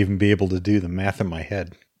 I might even be able to do the math in my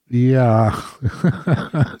head. Yeah.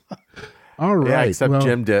 All right. Yeah, except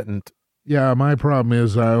Jim didn't. Yeah, my problem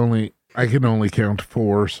is I can only count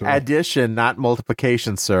 4. So. Addition, not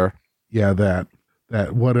multiplication, sir. Yeah,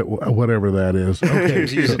 whatever that is.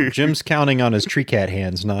 Okay. Jim's counting on his tree cat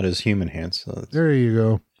hands, not his human hands. So there you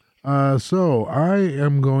go. So I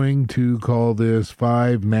am going to call this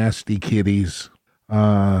 5 Nasty Kitties.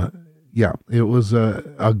 Yeah, it was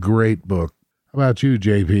a great book. How about you,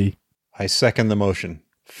 JP? I second the motion.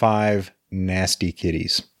 5 Nasty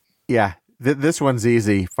Kitties. Yeah, this one's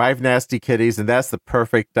easy. 5 Nasty Kitties, and that's the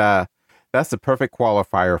perfect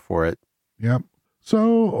qualifier for it. Yep.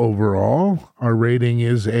 So overall, our rating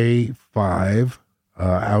is a 5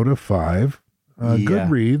 out of 5.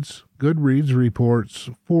 Goodreads reports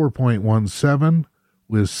 4.17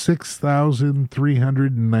 with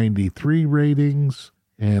 6,393 ratings,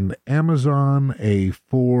 and Amazon a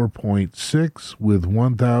 4.6 with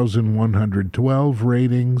 1,112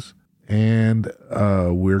 ratings. And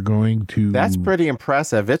we're going to... That's pretty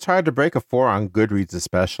impressive. It's hard to break a 4 on Goodreads,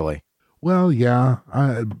 especially. Well, yeah.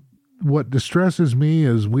 What distresses me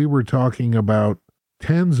is we were talking about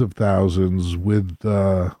tens of thousands with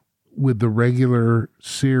the regular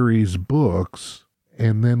series books,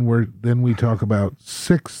 and then we talk about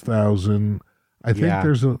 6,000. I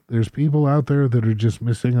think there's people out there that are just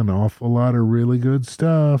missing an awful lot of really good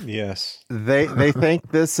stuff. Yes. They think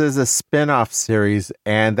this is a spin-off series,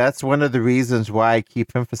 and that's one of the reasons why I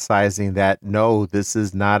keep emphasizing that no, this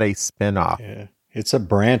is not a spin-off. Yeah. It's a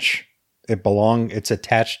branch. It's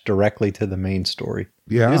attached directly to the main story.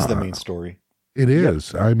 Yeah. It is the main story. It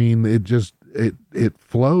is. Yep. I mean, it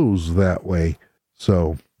flows that way.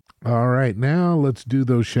 So, all right, now let's do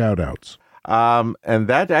those shout outs. And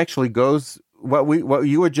that actually goes what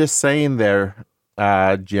you were just saying there,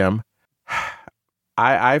 Jim.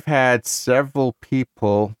 I've had several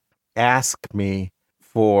people ask me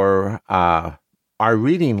for our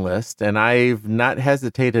reading list, and I've not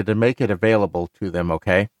hesitated to make it available to them.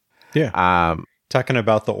 Okay. Yeah. Talking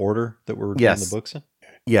about the order that we're doing the books in?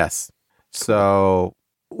 Yes. So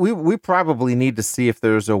we probably need to see if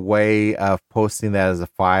there's a way of posting that as a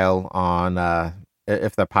file on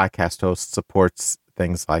if the podcast host supports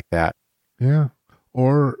things like that. Yeah.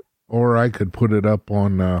 Or I could put it up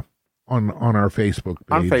on our Facebook page.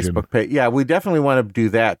 On Facebook page. Yeah, we definitely want to do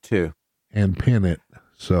that too. And pin it.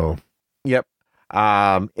 So. Yep.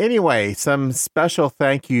 Anyway, some special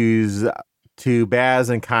thank yous to Baz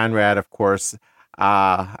and Conrad, of course.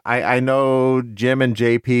 I know Jim and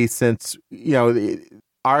JP, since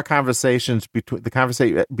our conversation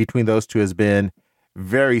between those two has been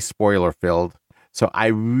very spoiler filled. So I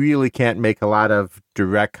really can't make a lot of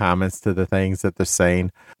direct comments to the things that they're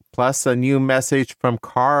saying. Plus a new message from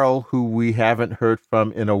Carl, who we haven't heard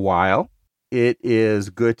from in a while. It is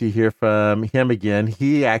good to hear from him again.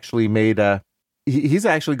 He actually he's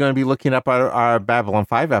actually going to be looking up our Babylon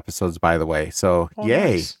 5 episodes, by the way. So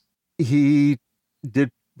yay. Nice. He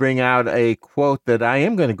did bring out a quote that I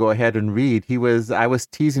am going to go ahead and read. I was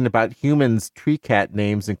teasing about humans' tree cat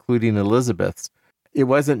names, including Elizabeth's. It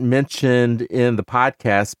wasn't mentioned in the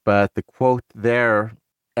podcast, but the quote there,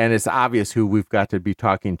 and it's obvious who we've got to be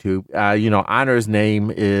talking to. Honor's name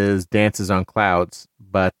is Dances on Clouds,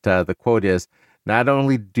 but the quote is, "Not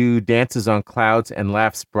only do Dances on Clouds and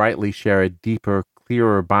Laughs Brightly share a deeper,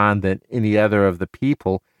 clearer bond than any other of the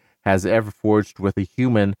people has ever forged with a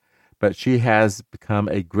human, but she has become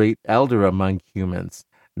a great elder among humans.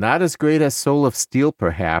 Not as great as Soul of Steel,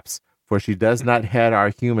 perhaps, for she does not head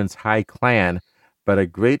our humans' high clan, but a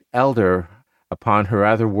great elder upon her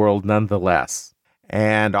other world nonetheless."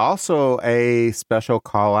 And also a special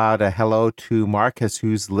call out, a hello to Marcus,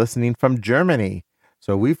 who's listening from Germany.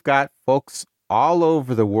 So we've got folks all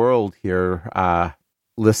over the world here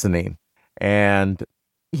listening. And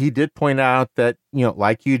he did point out that,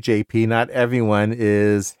 like you, JP, not everyone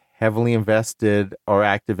is heavily invested or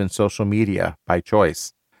active in social media by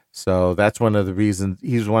choice. So that's one of the reasons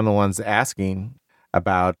he's one of the ones asking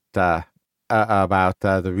about the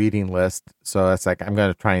reading list. So it's like, I'm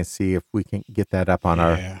going to try and see if we can get that up on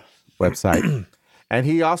our website. And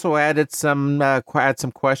he also added some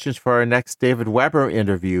questions for our next David Weber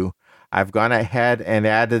interview. I've gone ahead and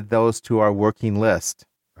added those to our working list.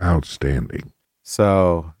 Outstanding.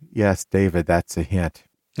 So, yes, David, that's a hint.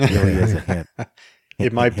 It really is a hint.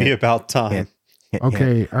 It might be about time.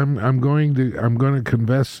 Okay, I'm going to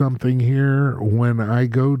confess something here. When I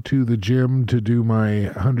go to the gym to do my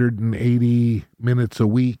 180 minutes a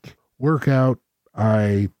week workout,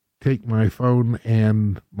 I take my phone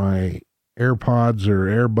and my AirPods or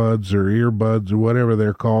AirBuds or earbuds or whatever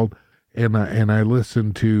they're called, and I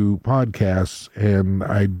listen to podcasts, and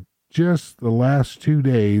I just the last 2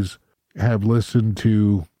 days have listened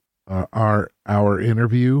to our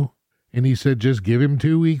interview, and he said just give him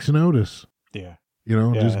 2 weeks notice. Yeah.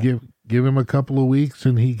 Just give him a couple of weeks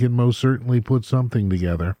and he can most certainly put something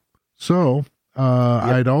together. So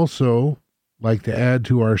I'd also like to add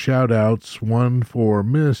to our shout outs one for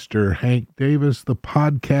Mr. Hank Davis, the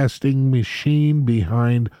podcasting machine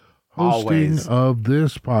behind hosting of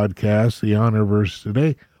this podcast, The Honorverse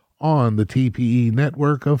Today, on the TPE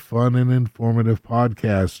network of fun and informative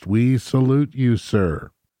podcasts. We salute you,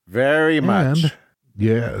 sir. Very much. And,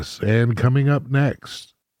 yes, and coming up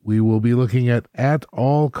next, we will be looking at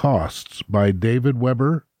All Costs by David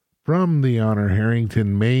Weber from the Honor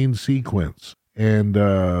Harrington main sequence. And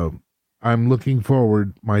I'm looking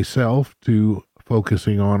forward myself to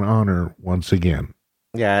focusing on honor once again.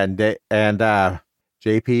 Yeah, and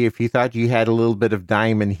JP, if you thought you had a little bit of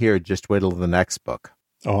diamond here, just wait till the next book.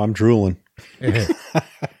 Oh, I'm drooling.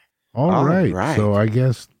 All right. So I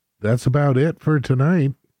guess that's about it for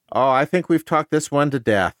tonight. Oh, I think we've talked this one to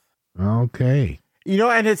death. Okay.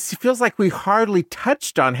 And it feels like we hardly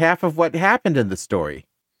touched on half of what happened in the story.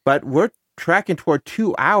 But we're tracking toward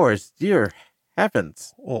 2 hours. Dear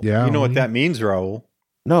heavens. Well, yeah, you know what that means, Raul?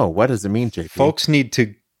 No, what does it mean, JP? Folks need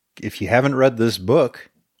to, if you haven't read this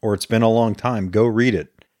book, or it's been a long time, go read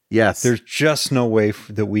it. Yes. There's just no way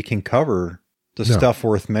that we can cover the stuff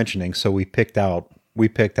worth mentioning. So we picked out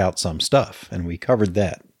some stuff and we covered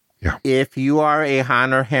that. Yeah. If you are a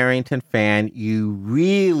Honor Harrington fan, you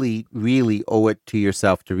really, really owe it to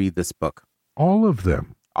yourself to read this book. All of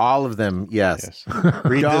them. All of them, yes.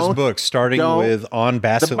 Read this book, starting with On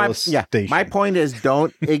Basilisk Station. My point is,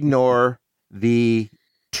 don't ignore the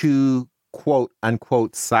 2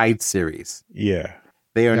 quote-unquote side series. Yeah.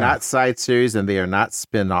 They are not side series and they are not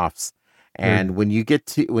spin-offs. And when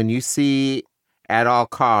you see At All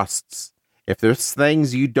Costs, if there's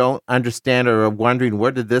things you don't understand or are wondering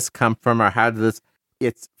where did this come from or how did this,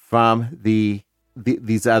 it's from these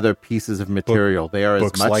other pieces of material. They are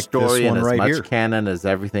as much like story and as much canon as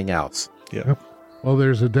everything else. Yep. Well,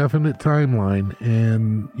 there's a definite timeline,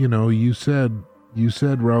 and you said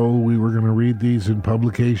Raul, we were going to read these in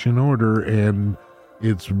publication order, and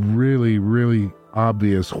it's really, really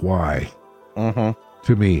obvious why.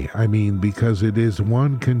 To me, I mean, because it is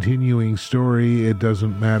one continuing story. It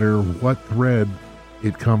doesn't matter what thread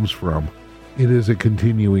it comes from. It is a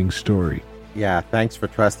continuing story. Yeah, thanks for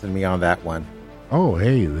trusting me on that one. Oh,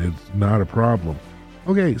 hey, it's not a problem.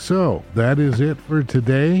 Okay, so that is it for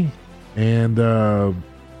today. And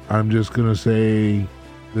I'm just going to say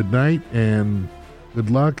good night and good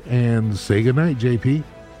luck and say good night, JP.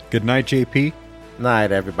 Good night, JP.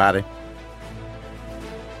 Night, everybody.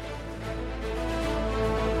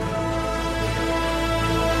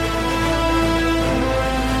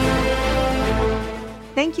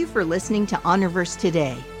 Thank you for listening to Honorverse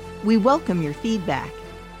Today. We welcome your feedback.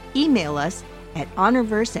 Email us at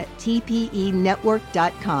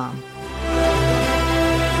honorverse@tpenetwork.com.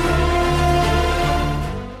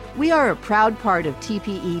 We are a proud part of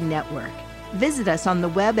TPE Network. Visit us on the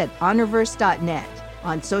web at honorverse.net,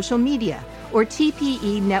 on social media, or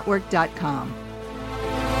tpenetwork.com.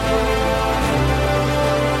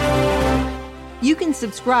 You can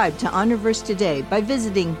subscribe to Honorverse Today by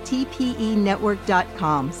visiting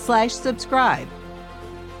tpenetwork.com/subscribe.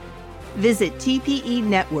 Visit TPE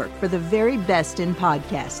Network for the very best in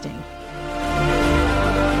podcasting.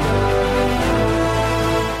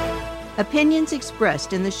 Opinions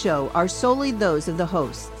expressed in the show are solely those of the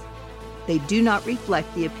hosts. They do not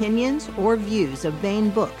reflect the opinions or views of Baen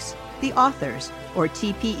Books, the authors, or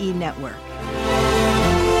TPE Network.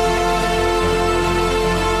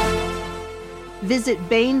 Visit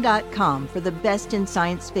Baen.com for the best in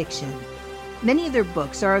science fiction. Many of their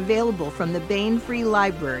books are available from the Baen Free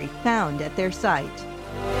Library found at their site.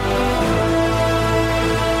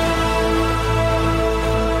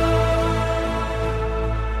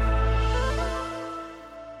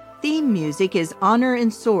 Theme music is Honor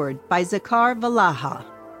and Sword by Zakar Valaha.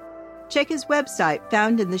 Check his website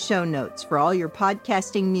found in the show notes for all your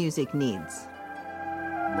podcasting music needs.